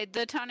played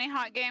the Tony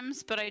Hawk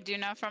games, but I do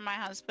know from my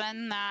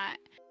husband that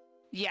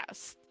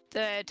yes,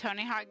 the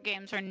Tony Hawk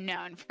games are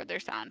known for their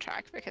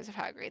soundtrack because of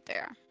how great they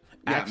are.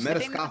 Yeah,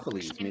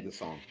 Metascopheles made the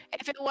song.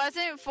 If it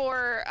wasn't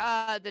for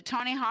the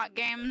Tony Hawk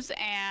games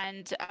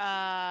and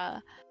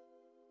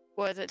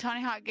was it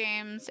Tony Hawk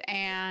games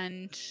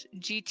and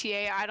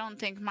GTA, I don't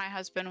think my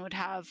husband would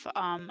have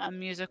a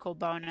musical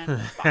bone in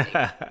his body.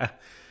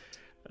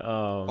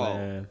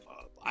 Man.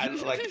 I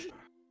like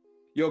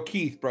yo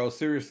Keith, bro,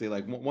 seriously,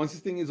 like once this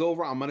thing is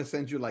over, I'm gonna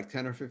send you like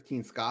 10 or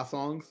 15 ska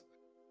songs.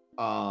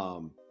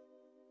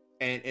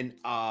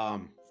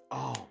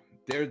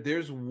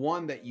 There's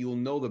one that you'll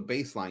know the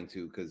bass line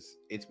to because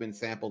it's been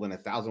sampled in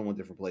 1,001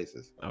 different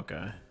places.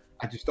 Okay.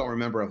 I just don't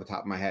remember off the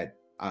top of my head.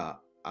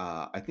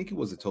 I think it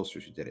was the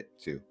Toasters who did it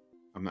too.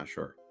 I'm not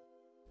sure.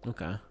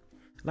 Okay.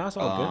 No, it's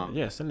all good.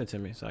 Yeah, send it to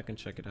me so I can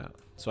check it out.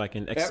 So I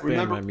can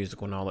expand my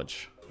musical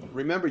knowledge.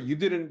 Remember, you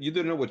didn't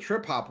know what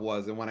trip hop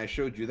was, and when I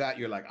showed you that,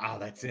 you're like, oh,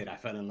 that's it. I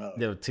fell in love.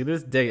 Yeah, to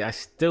this day, I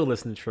still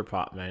listen to trip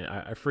hop, man.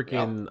 I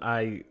freaking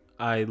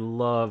I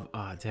love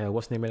what's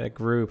the name of that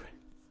group?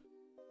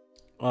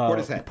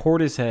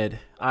 Portishead.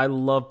 I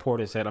love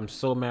Portishead. I'm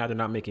so mad they're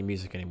not making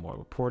music anymore.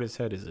 But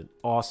Portishead is an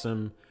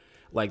awesome,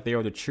 like they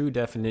are the true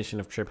definition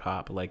of trip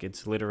hop. Like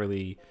it's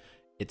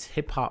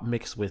hip hop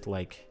mixed with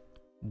like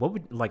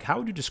how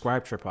would you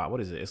describe trip hop? What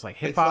is it? It's like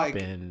hip hop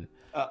and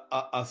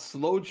a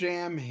slow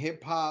jam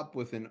hip hop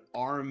with an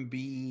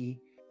R&B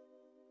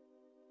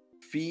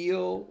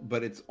feel,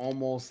 but it's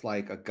almost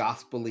like a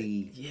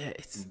gospel-y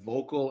it's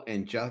vocal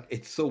and just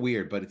it's so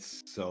weird, but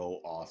it's so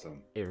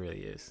awesome. It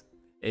really is.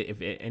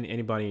 If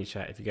anybody in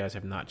chat, if you guys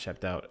have not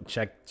check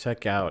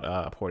out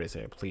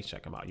Portishead, please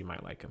check him out. You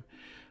might like him.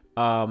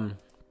 All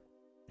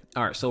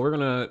right, so we're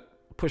gonna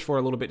push forward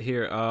a little bit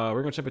here.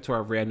 We're gonna jump into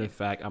our random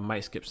fact. I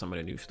might skip some of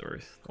the news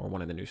stories or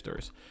one of the news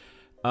stories.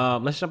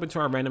 Let's jump into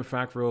our random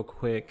fact real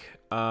quick.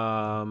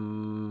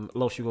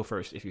 Los, you go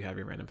first if you have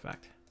your random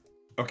fact.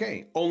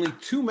 Okay, only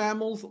 2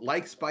 mammals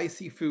like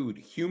spicy food: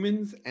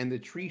 humans and the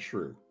tree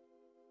shrew.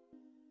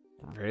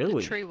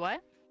 Really? The tree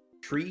what?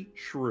 Tree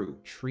shrew.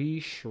 Tree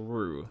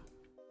shrew.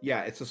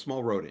 Yeah, it's a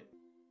small rodent.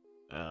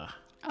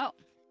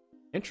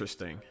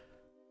 Interesting.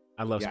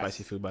 I love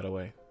spicy food, by the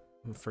way.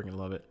 I freaking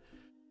love it.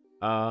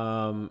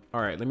 All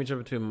right, let me jump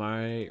into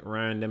my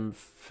random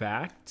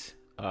fact.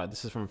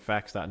 This is from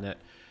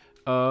facts.net.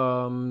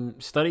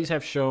 Studies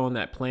have shown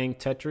that playing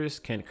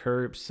Tetris can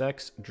curb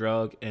sex,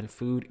 drug, and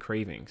food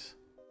cravings.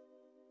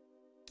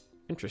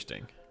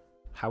 Interesting.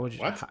 How would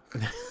you? What?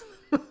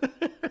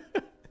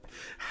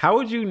 How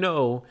would you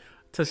know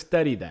to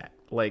study that?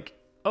 Like,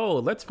 oh,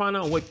 let's find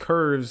out what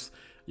curves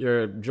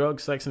your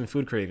drug, sex, and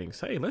food cravings.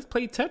 Hey, let's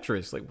play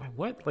Tetris. Like,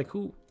 what? Like,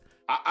 who?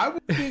 I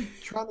would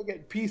think trying to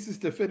get pieces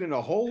to fit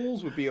into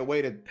holes would be a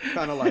way to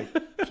kind of like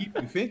keep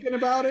you thinking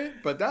about it,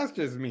 but that's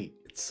just me.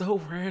 It's so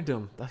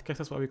random. I guess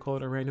that's why we call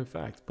it a random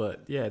fact.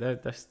 But yeah,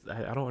 that's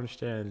I don't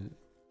understand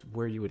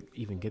where you would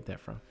even get that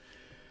from.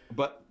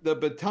 But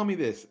tell me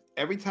this: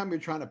 every time you're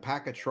trying to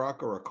pack a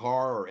truck or a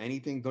car or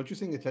anything, don't you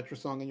sing a Tetris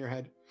song in your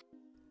head?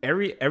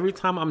 Every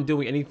time I'm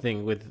doing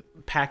anything with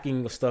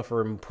packing stuff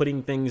or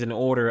putting things in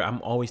order,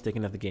 I'm always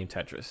thinking of the game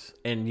Tetris.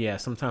 And yeah,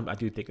 sometimes I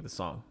do think of the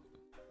song.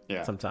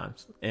 Yeah.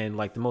 Sometimes. And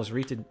like the most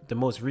recent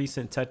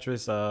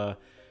Tetris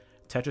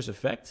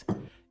Effect.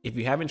 If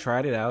you haven't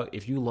tried it out,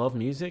 if you love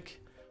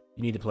music,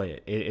 You need to play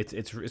it.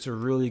 It's a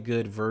really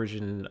good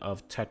version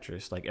of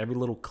Tetris. Like every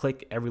little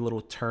click, every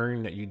little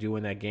turn that you do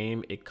in that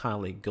game, it kind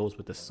of like goes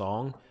with the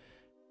song.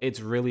 It's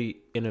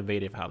really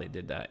innovative how they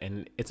did that,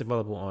 and it's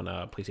available on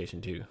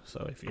PlayStation 2.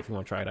 So if you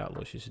want to try it out,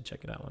 Lush, you should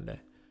check it out one day.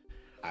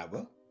 I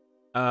will.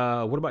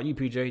 What about you,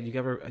 PJ?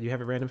 Do you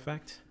have a random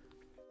fact?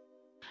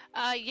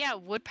 Yeah,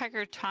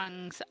 woodpecker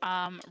tongues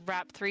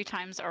wrap 3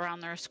 times around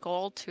their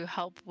skull to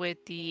help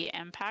with the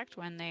impact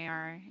when they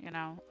are,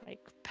 like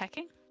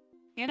pecking.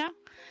 Really?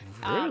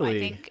 I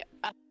think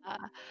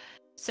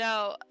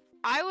so.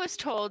 I was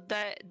told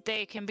that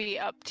they can be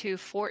up to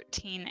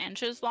 14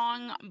 inches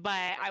long,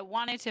 but I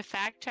wanted to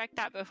fact check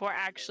that before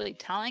actually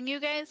telling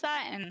you guys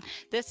that. And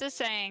this is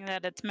saying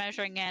that it's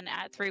measuring in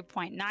at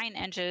 3.9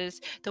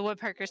 inches. The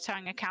woodpecker's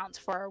tongue accounts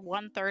for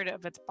 1/3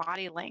 of its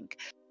body length.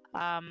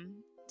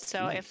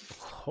 So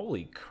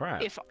holy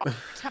crap, if our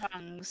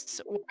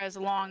tongues were as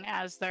long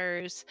as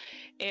theirs,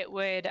 it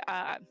would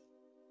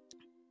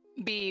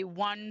be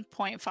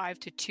 1.5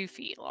 to 2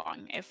 feet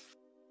long if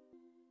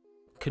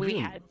we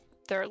had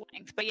their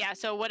length. But yeah,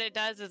 so what it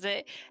does is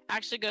it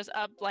actually goes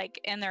up like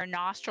in their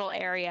nostril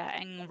area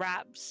and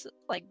wraps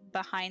like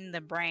behind the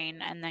brain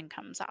and then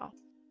comes out.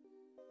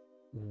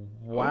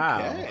 Wow.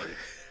 Okay.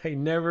 I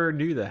never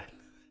knew that.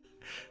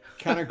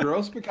 Kind of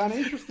gross, but kind of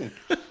interesting.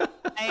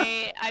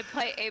 I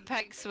play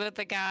Apex with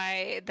a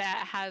guy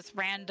that has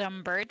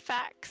random bird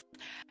facts.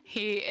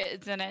 He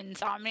is an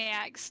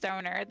insomniac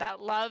stoner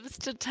that loves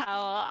to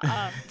tell,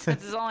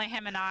 since it's only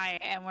him and I,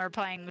 and we're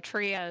playing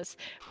trios,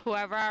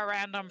 whoever our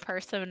random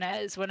person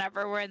is,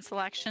 whenever we're in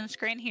selection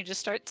screen, he just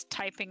starts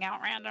typing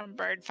out random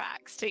bird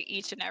facts to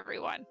each and every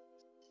one.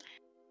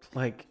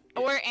 Like,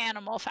 or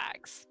animal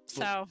facts.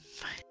 So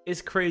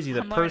it's crazy.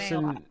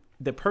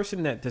 The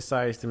person that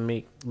decides to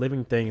make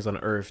living things on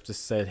Earth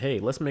just said,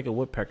 hey, let's make a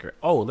woodpecker.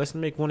 Oh, let's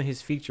make one of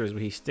his features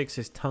where he sticks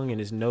his tongue in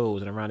his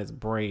nose and around his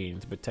brain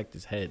to protect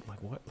his head.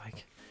 Like, what?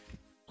 Like,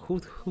 who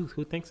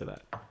thinks of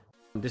that?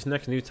 This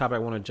next news topic I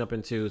want to jump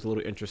into is a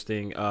little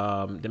interesting.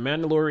 The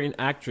Mandalorian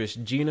actress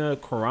Gina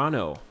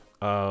Carano,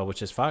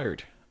 which is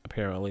fired,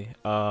 apparently.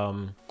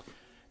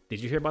 Did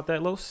you hear about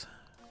that, Los?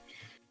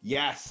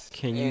 Yes.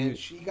 Can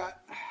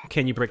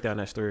you break down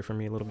that story for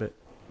me a little bit?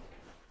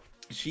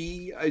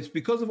 It's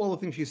because of all the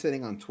things she's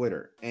saying on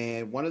Twitter.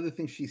 And one of the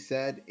things she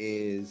said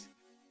is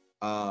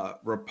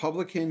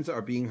Republicans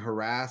are being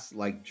harassed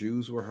like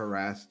Jews were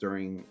harassed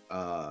during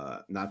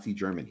Nazi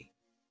Germany.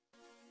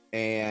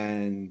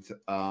 And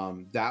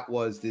that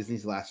was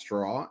Disney's last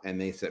straw.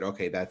 And they said,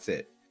 okay, that's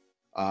it.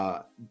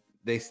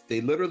 They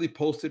literally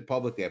posted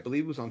publicly, I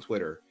believe it was on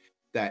Twitter,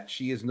 that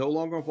she is no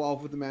longer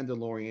involved with The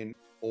Mandalorian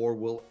or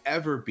will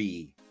ever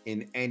be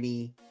in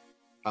any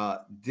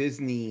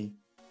Disney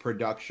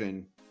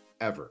production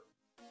ever.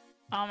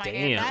 Oh my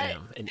god!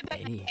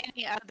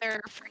 Any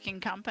other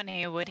freaking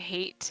company would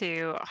hate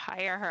to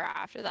hire her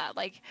after that.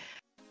 Like,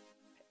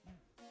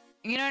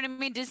 you know what I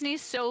mean?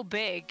 Disney's so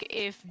big.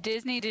 If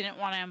Disney didn't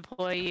want to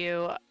employ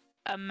you,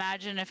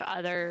 imagine if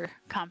other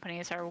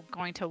companies are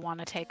going to want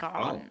to take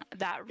on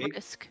that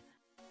risk.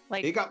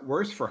 Like, it got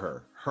worse for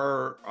her.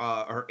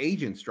 Her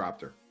agents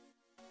dropped her.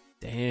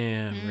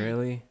 Damn,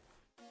 really?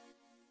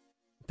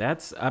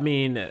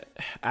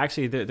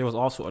 Actually, there was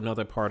also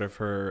another part of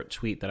her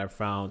tweet that I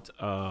found,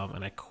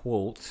 and I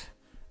quote,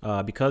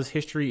 because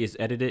history is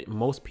edited,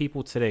 most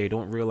people today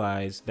don't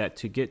realize that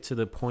to get to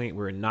the point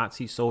where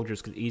Nazi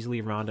soldiers could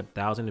easily round up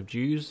thousands of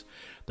Jews,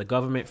 the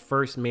government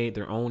first made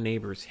their own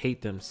neighbors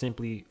hate them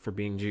simply for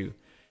being Jew.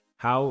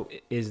 How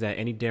is that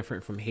any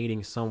different from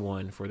hating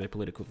someone for their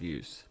political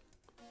views?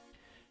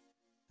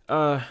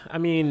 I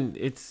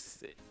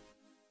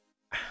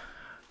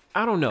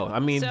don't know.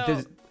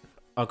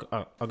 I'll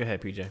go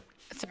ahead, PJ.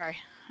 Sorry.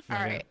 All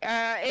right.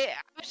 I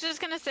was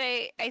just gonna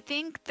say, I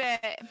think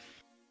that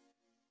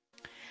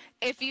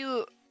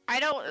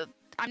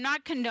I'm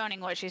not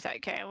condoning what she said.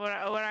 Okay. What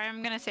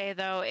I'm gonna say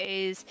though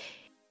is,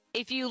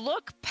 if you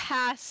look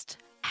past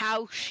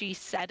how she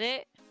said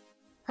it,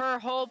 her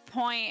whole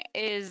point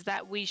is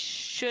that we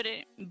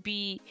shouldn't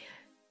be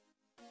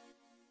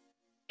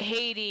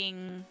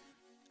hating.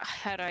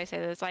 How do I say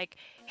this? Like,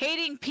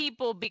 hating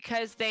people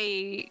because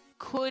they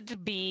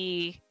could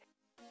be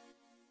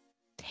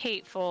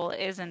hateful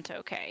isn't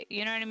okay.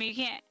 You know what I mean? You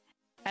can't.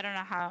 I don't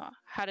know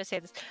how to say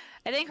this.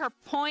 I think her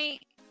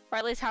point, or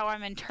at least how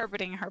I'm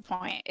interpreting her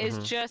point, is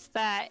just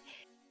that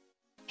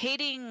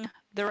hating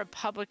the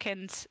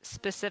Republicans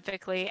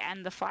specifically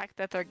and the fact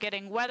that they're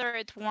getting, whether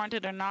it's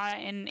warranted or not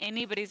in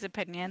anybody's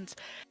opinions,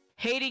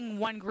 hating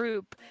one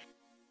group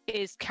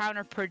is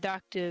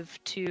counterproductive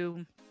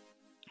to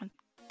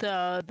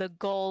the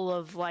goal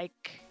of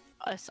like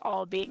us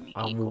all being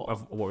equal.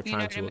 Of what we're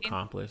trying to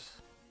accomplish.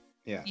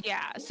 Yeah.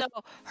 So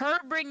her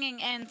bringing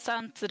in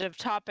sensitive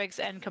topics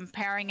and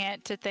comparing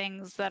it to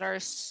things that are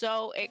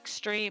so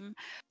extreme.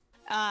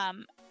 A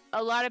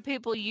lot of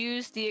people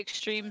use the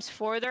extremes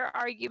for their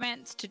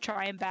arguments to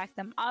try and back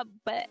them up,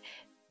 but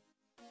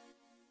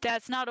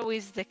that's not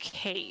always the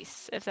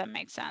case, if that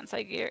makes sense.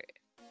 Like,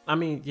 I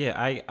mean,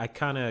 yeah, I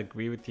kind of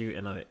agree with you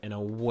in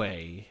a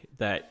way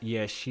that,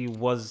 yeah, she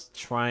was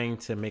trying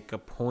to make a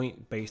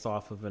point based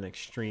off of an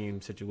extreme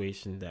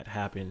situation that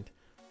happened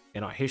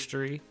in our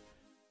history.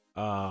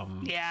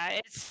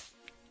 Yeah,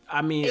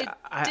 I mean,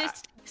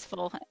 it's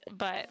distasteful,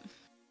 but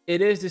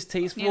it is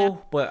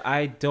distasteful, but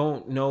I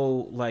don't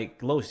know,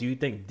 like, Los, do you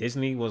think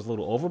Disney was a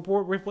little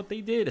overboard with what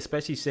they did?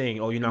 Especially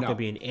saying, oh, you're not going to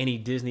be in any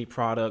Disney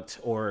product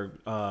or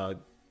a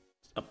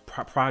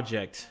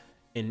project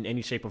in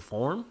any shape or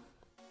form?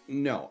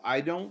 No,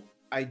 I don't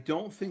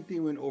think they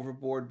went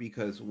overboard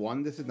because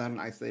one, this is not an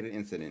isolated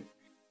incident.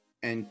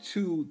 And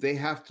two, they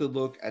have to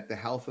look at the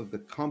health of the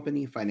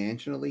company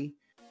financially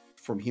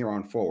from here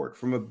on forward.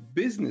 From a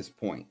business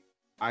point,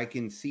 I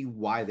can see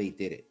why they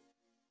did it.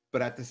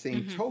 But at the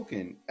same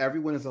token,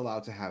 everyone is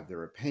allowed to have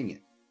their opinion.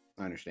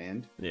 I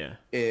understand? Yeah.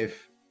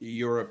 If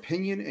your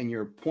opinion and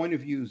your point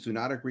of views do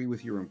not agree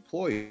with your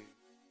employer,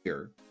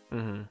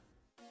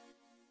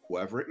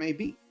 whoever it may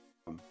be,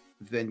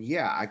 then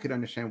yeah, I could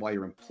understand why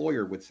your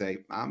employer would say,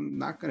 I'm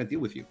not going to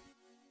deal with you.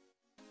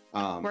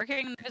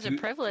 Working is a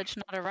privilege,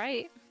 not a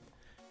right.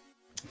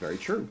 Very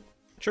true.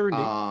 True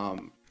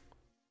indeed.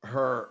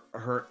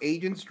 Her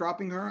agents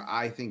dropping her,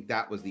 I think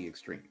that was the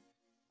extreme.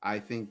 I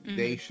think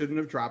they shouldn't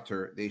have dropped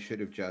her. They should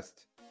have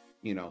just,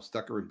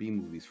 stuck her in B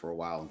movies for a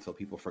while until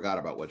people forgot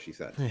about what she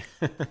said.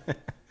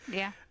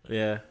 Yeah.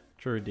 Yeah,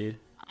 true indeed.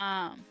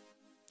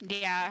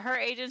 Yeah, her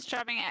agent's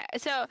dropping it.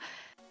 So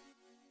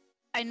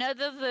I know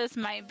that this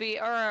might be,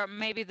 or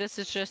maybe this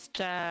is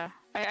just, I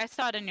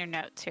saw it in your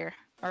notes here,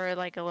 or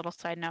like a little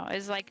side note,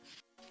 is like,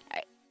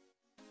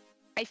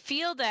 I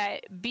feel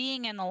that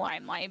being in the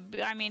limelight,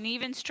 I mean,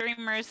 even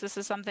streamers, this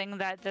is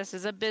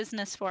a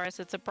business for us.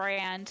 It's a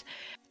brand.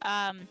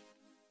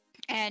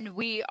 And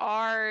we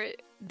are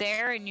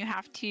there, and you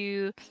have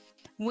to,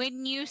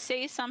 when you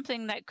say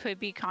something that could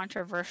be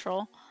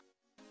controversial,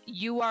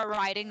 you are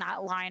riding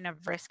that line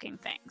of risking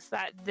things.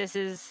 That this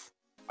is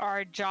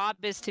our job,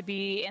 is to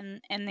be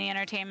in the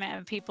entertainment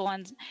of people.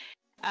 And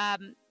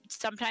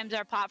sometimes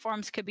our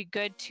platforms could be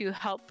good to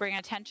help bring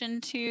attention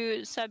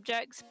to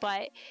subjects,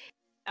 but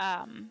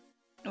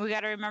we got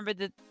to remember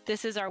that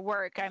this is our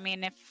work. I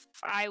mean, if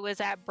I was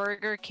at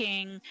Burger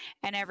King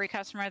and every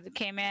customer that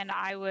came in,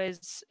 I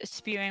was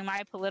spewing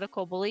my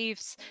political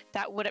beliefs,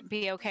 that wouldn't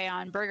be okay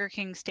on Burger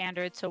King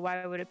standards. So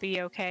why would it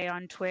be okay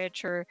on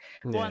Twitch or,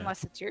 well,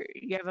 unless it's you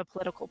have a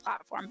political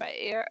platform. But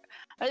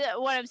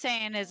what I'm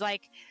saying is,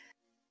 like,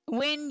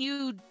 when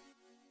you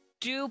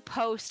do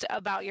post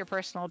about your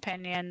personal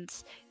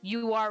opinions,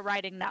 you are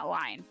riding that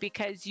line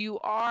because you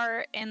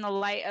are in the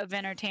light of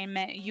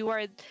entertainment.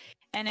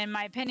 And in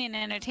my opinion,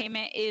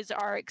 entertainment is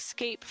our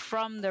escape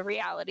from the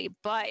reality,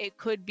 but it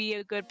could be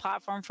a good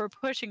platform for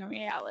pushing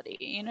reality.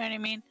 You know what I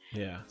mean?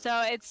 Yeah.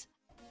 So it's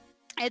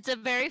a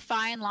very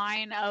fine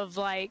line of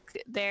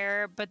like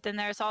there, but then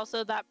there's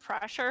also that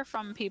pressure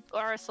from people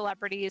or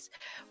celebrities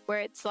where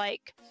it's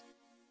like,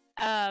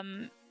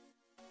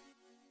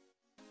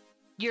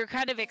 you're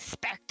kind of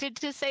expected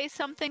to say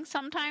something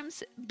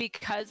sometimes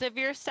because of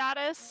your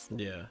status.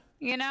 Yeah.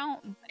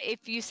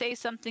 If you say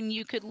something,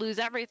 you could lose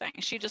everything.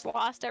 She just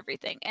lost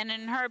everything. And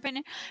in her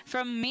opinion,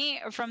 from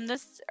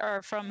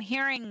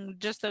hearing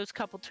just those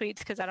couple tweets,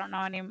 because I don't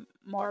know any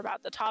more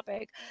about the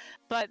topic,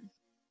 but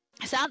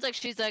it sounds like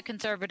she's a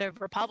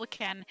conservative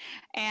Republican,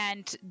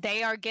 and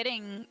they are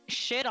getting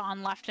shit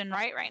on left and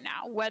right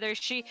now. Whether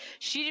she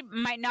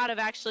might not have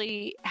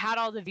actually had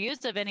all the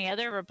views of any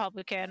other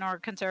Republican or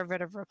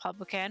conservative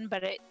Republican,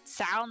 but it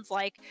sounds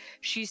like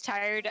she's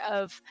tired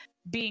of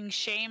being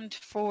shamed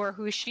for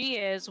who she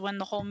is when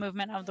the whole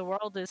movement of the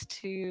world is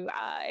to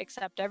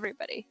accept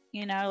everybody.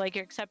 Like,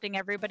 you're accepting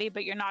everybody,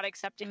 but you're not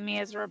accepting me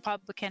as a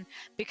Republican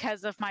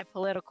because of my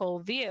political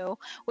view,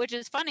 which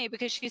is funny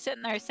because she's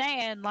sitting there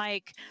saying,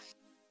 like,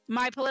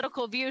 my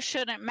political view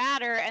shouldn't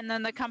matter. And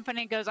then the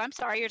company goes, I'm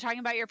sorry, you're talking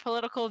about your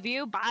political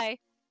view? Bye.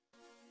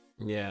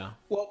 Yeah.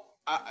 Well,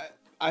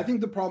 I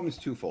think the problem is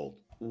twofold.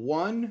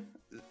 One,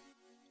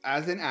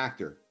 as an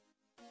actor,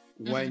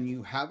 when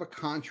you have a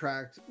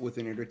contract with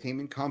an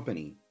entertainment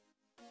company,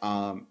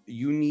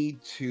 you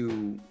need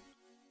to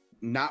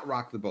not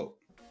rock the boat.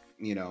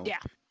 Yeah.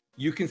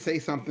 You can say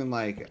something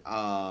like,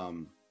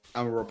 I'm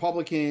a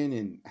Republican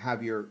and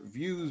have your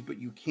views, but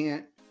you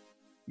can't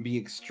be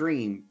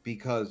extreme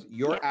because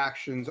your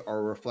actions are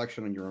a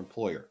reflection on your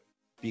employer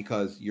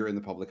because you're in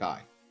the public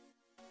eye.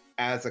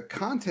 As a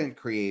content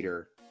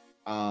creator,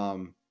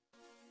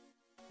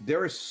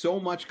 there is so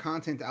much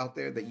content out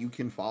there that you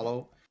can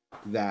follow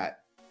that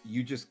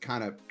you just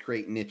kind of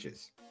create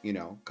niches,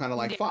 kind of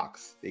like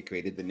Fox. They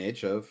created the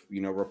niche of,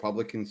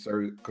 Republican,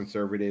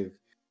 conservative,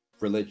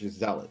 religious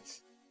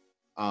zealots.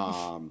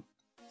 No,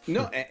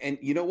 and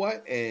you know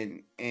what?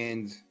 And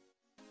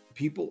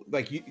people,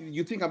 like,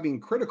 you think I'm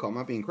being critical. I'm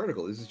not being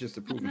critical. This is just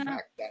a proven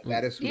fact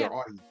that is who their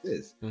audience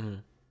is.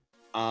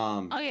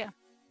 Oh yeah.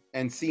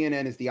 And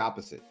CNN is the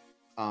opposite.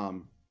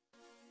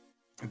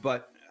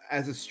 But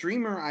as a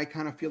streamer, I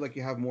kind of feel like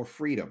you have more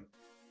freedom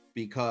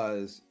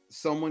because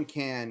someone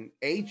can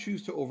A,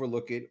 choose to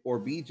overlook it, or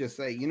B, just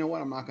say, you know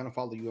what, I'm not going to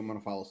follow you, I'm going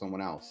to follow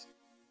someone else.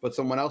 But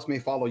someone else may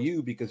follow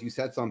you because you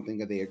said something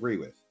that they agree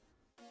with.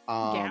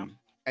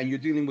 And you're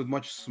dealing with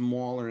much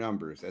smaller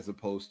numbers as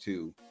opposed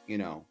to, you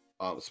know,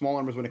 small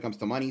numbers when it comes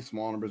to money,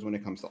 small numbers when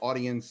it comes to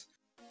audience,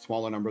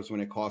 smaller numbers when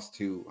it costs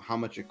to how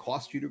much it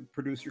costs you to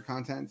produce your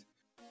content.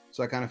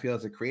 So I kind of feel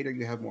as a creator,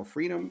 you have more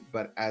freedom,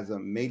 but as a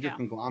major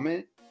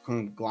conglomerate,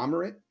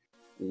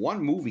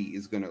 one movie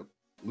is going to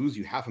lose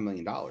you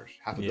 $500,000,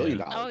 $500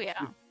 million. Oh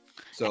yeah.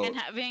 So and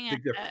having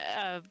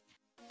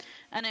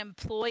an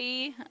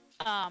employee,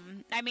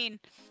 I mean,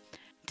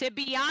 to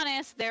be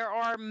honest, there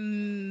are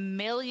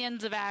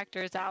millions of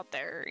actors out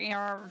there,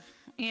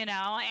 you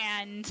know,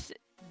 and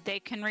they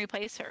can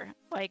replace her.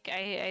 Like,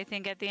 I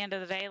think at the end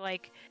of the day,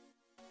 like,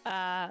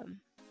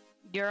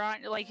 you're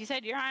on, like you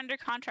said, you're under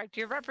contract.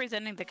 You're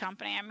representing the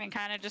company. I mean,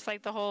 kind of just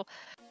like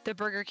the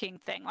Burger King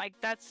thing. Like,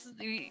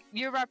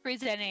 you're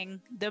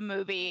representing the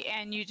movie,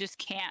 and you just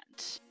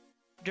can't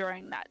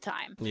during that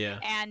time. Yeah.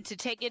 And to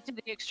take it to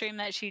the extreme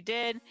that she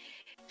didn't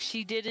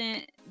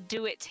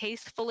do it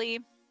tastefully.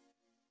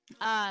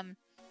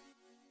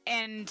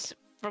 And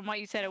from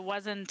what you said, it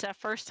wasn't a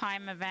first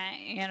time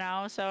event, you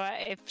know, so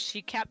if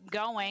she kept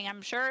going,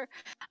 I'm sure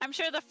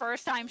the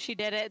first time she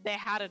did it, they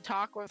had a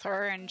talk with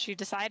her and she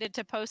decided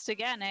to post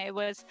again. It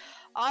was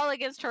all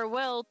against her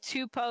will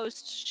to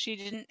post. She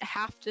didn't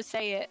have to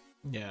say it.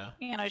 Yeah.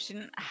 You know, she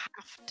didn't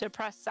have to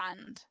press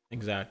send.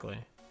 Exactly.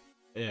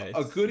 Yeah.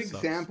 A good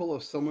example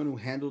of someone who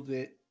handled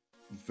it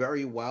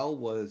very well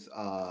was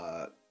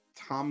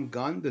Tom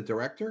Gunn, the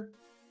director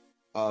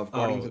of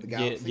Guardians of the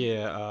Galaxy.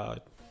 Yeah.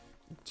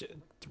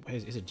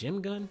 Is it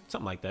Jim Gunn?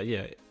 Something like that.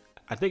 Yeah,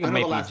 I think the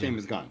last name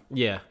is Gunn.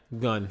 Yeah,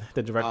 Gunn,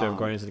 the director of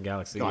Guardians of the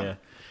Galaxy. Gunn.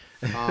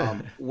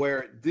 Yeah.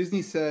 Where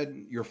Disney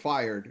said you're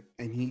fired,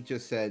 and he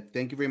just said,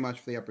 "Thank you very much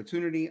for the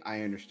opportunity.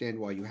 I understand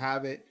why you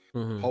have it.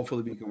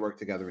 Hopefully, we can work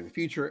together in the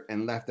future."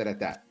 And left it at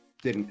that.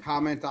 Didn't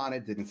comment on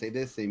it. Didn't say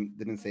this.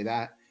 Didn't say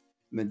that.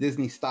 And then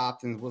Disney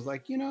stopped and was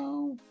like, you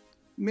know,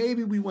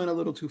 maybe we went a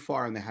little too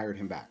far, and they hired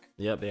him back.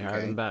 Yep, they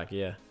hired him back.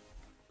 Yeah.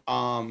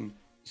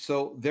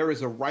 So there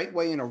is a right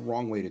way and a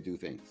wrong way to do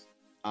things.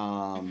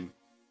 And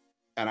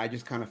I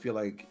just kind of feel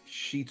like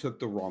she took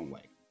the wrong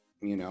way,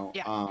 you know?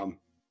 Yeah.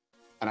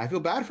 And I feel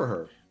bad for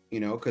her,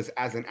 you know, because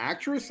as an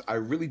actress, I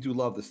really do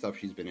love the stuff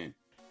she's been in.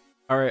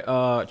 All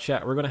right,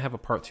 chat, we're going to have a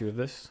part 2 of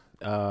this.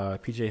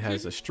 PJ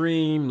has a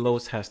stream.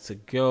 Lois has to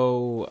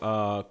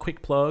go.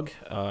 Quick plug.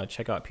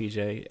 Check out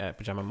PJ at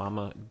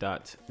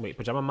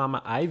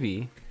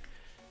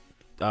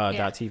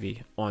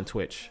pajamamamaiv.tv on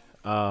Twitch.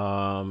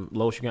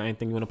 Lois, you got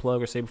anything you want to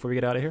plug or say before we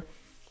get out of here?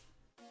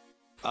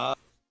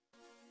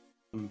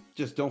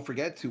 Just don't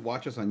forget to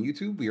watch us on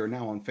YouTube. We are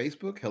now on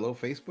Facebook. Hello,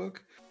 Facebook.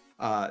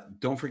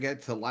 Don't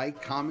forget to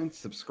like, comment,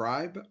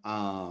 subscribe,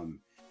 and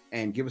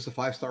give us a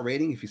 5-star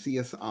rating. If you see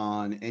us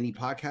on any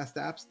podcast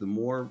apps, the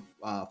more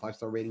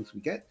 5-star ratings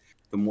we get,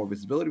 the more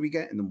visibility we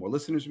get, and the more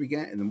listeners we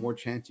get, and the more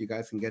chance you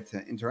guys can get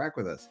to interact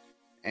with us.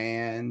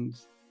 And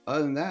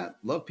other than that,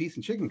 love, peace,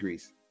 and chicken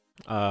grease.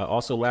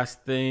 Also,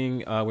 last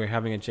thing, we're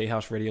having a J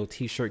House Radio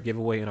t-shirt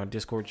giveaway in our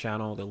Discord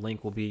channel. The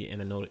link will be in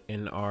the note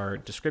in our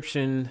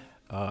description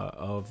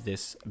of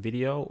this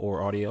video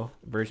or audio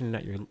version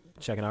that you're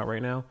checking out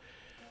right now.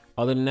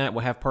 Other than that,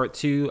 we'll have part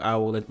 2. I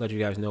will let you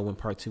guys know when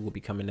part 2 will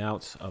be coming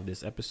out of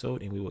this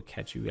episode, and we will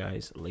catch you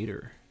guys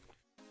later.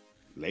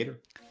 Later.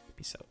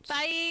 Peace out.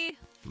 Bye.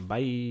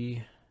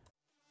 Bye.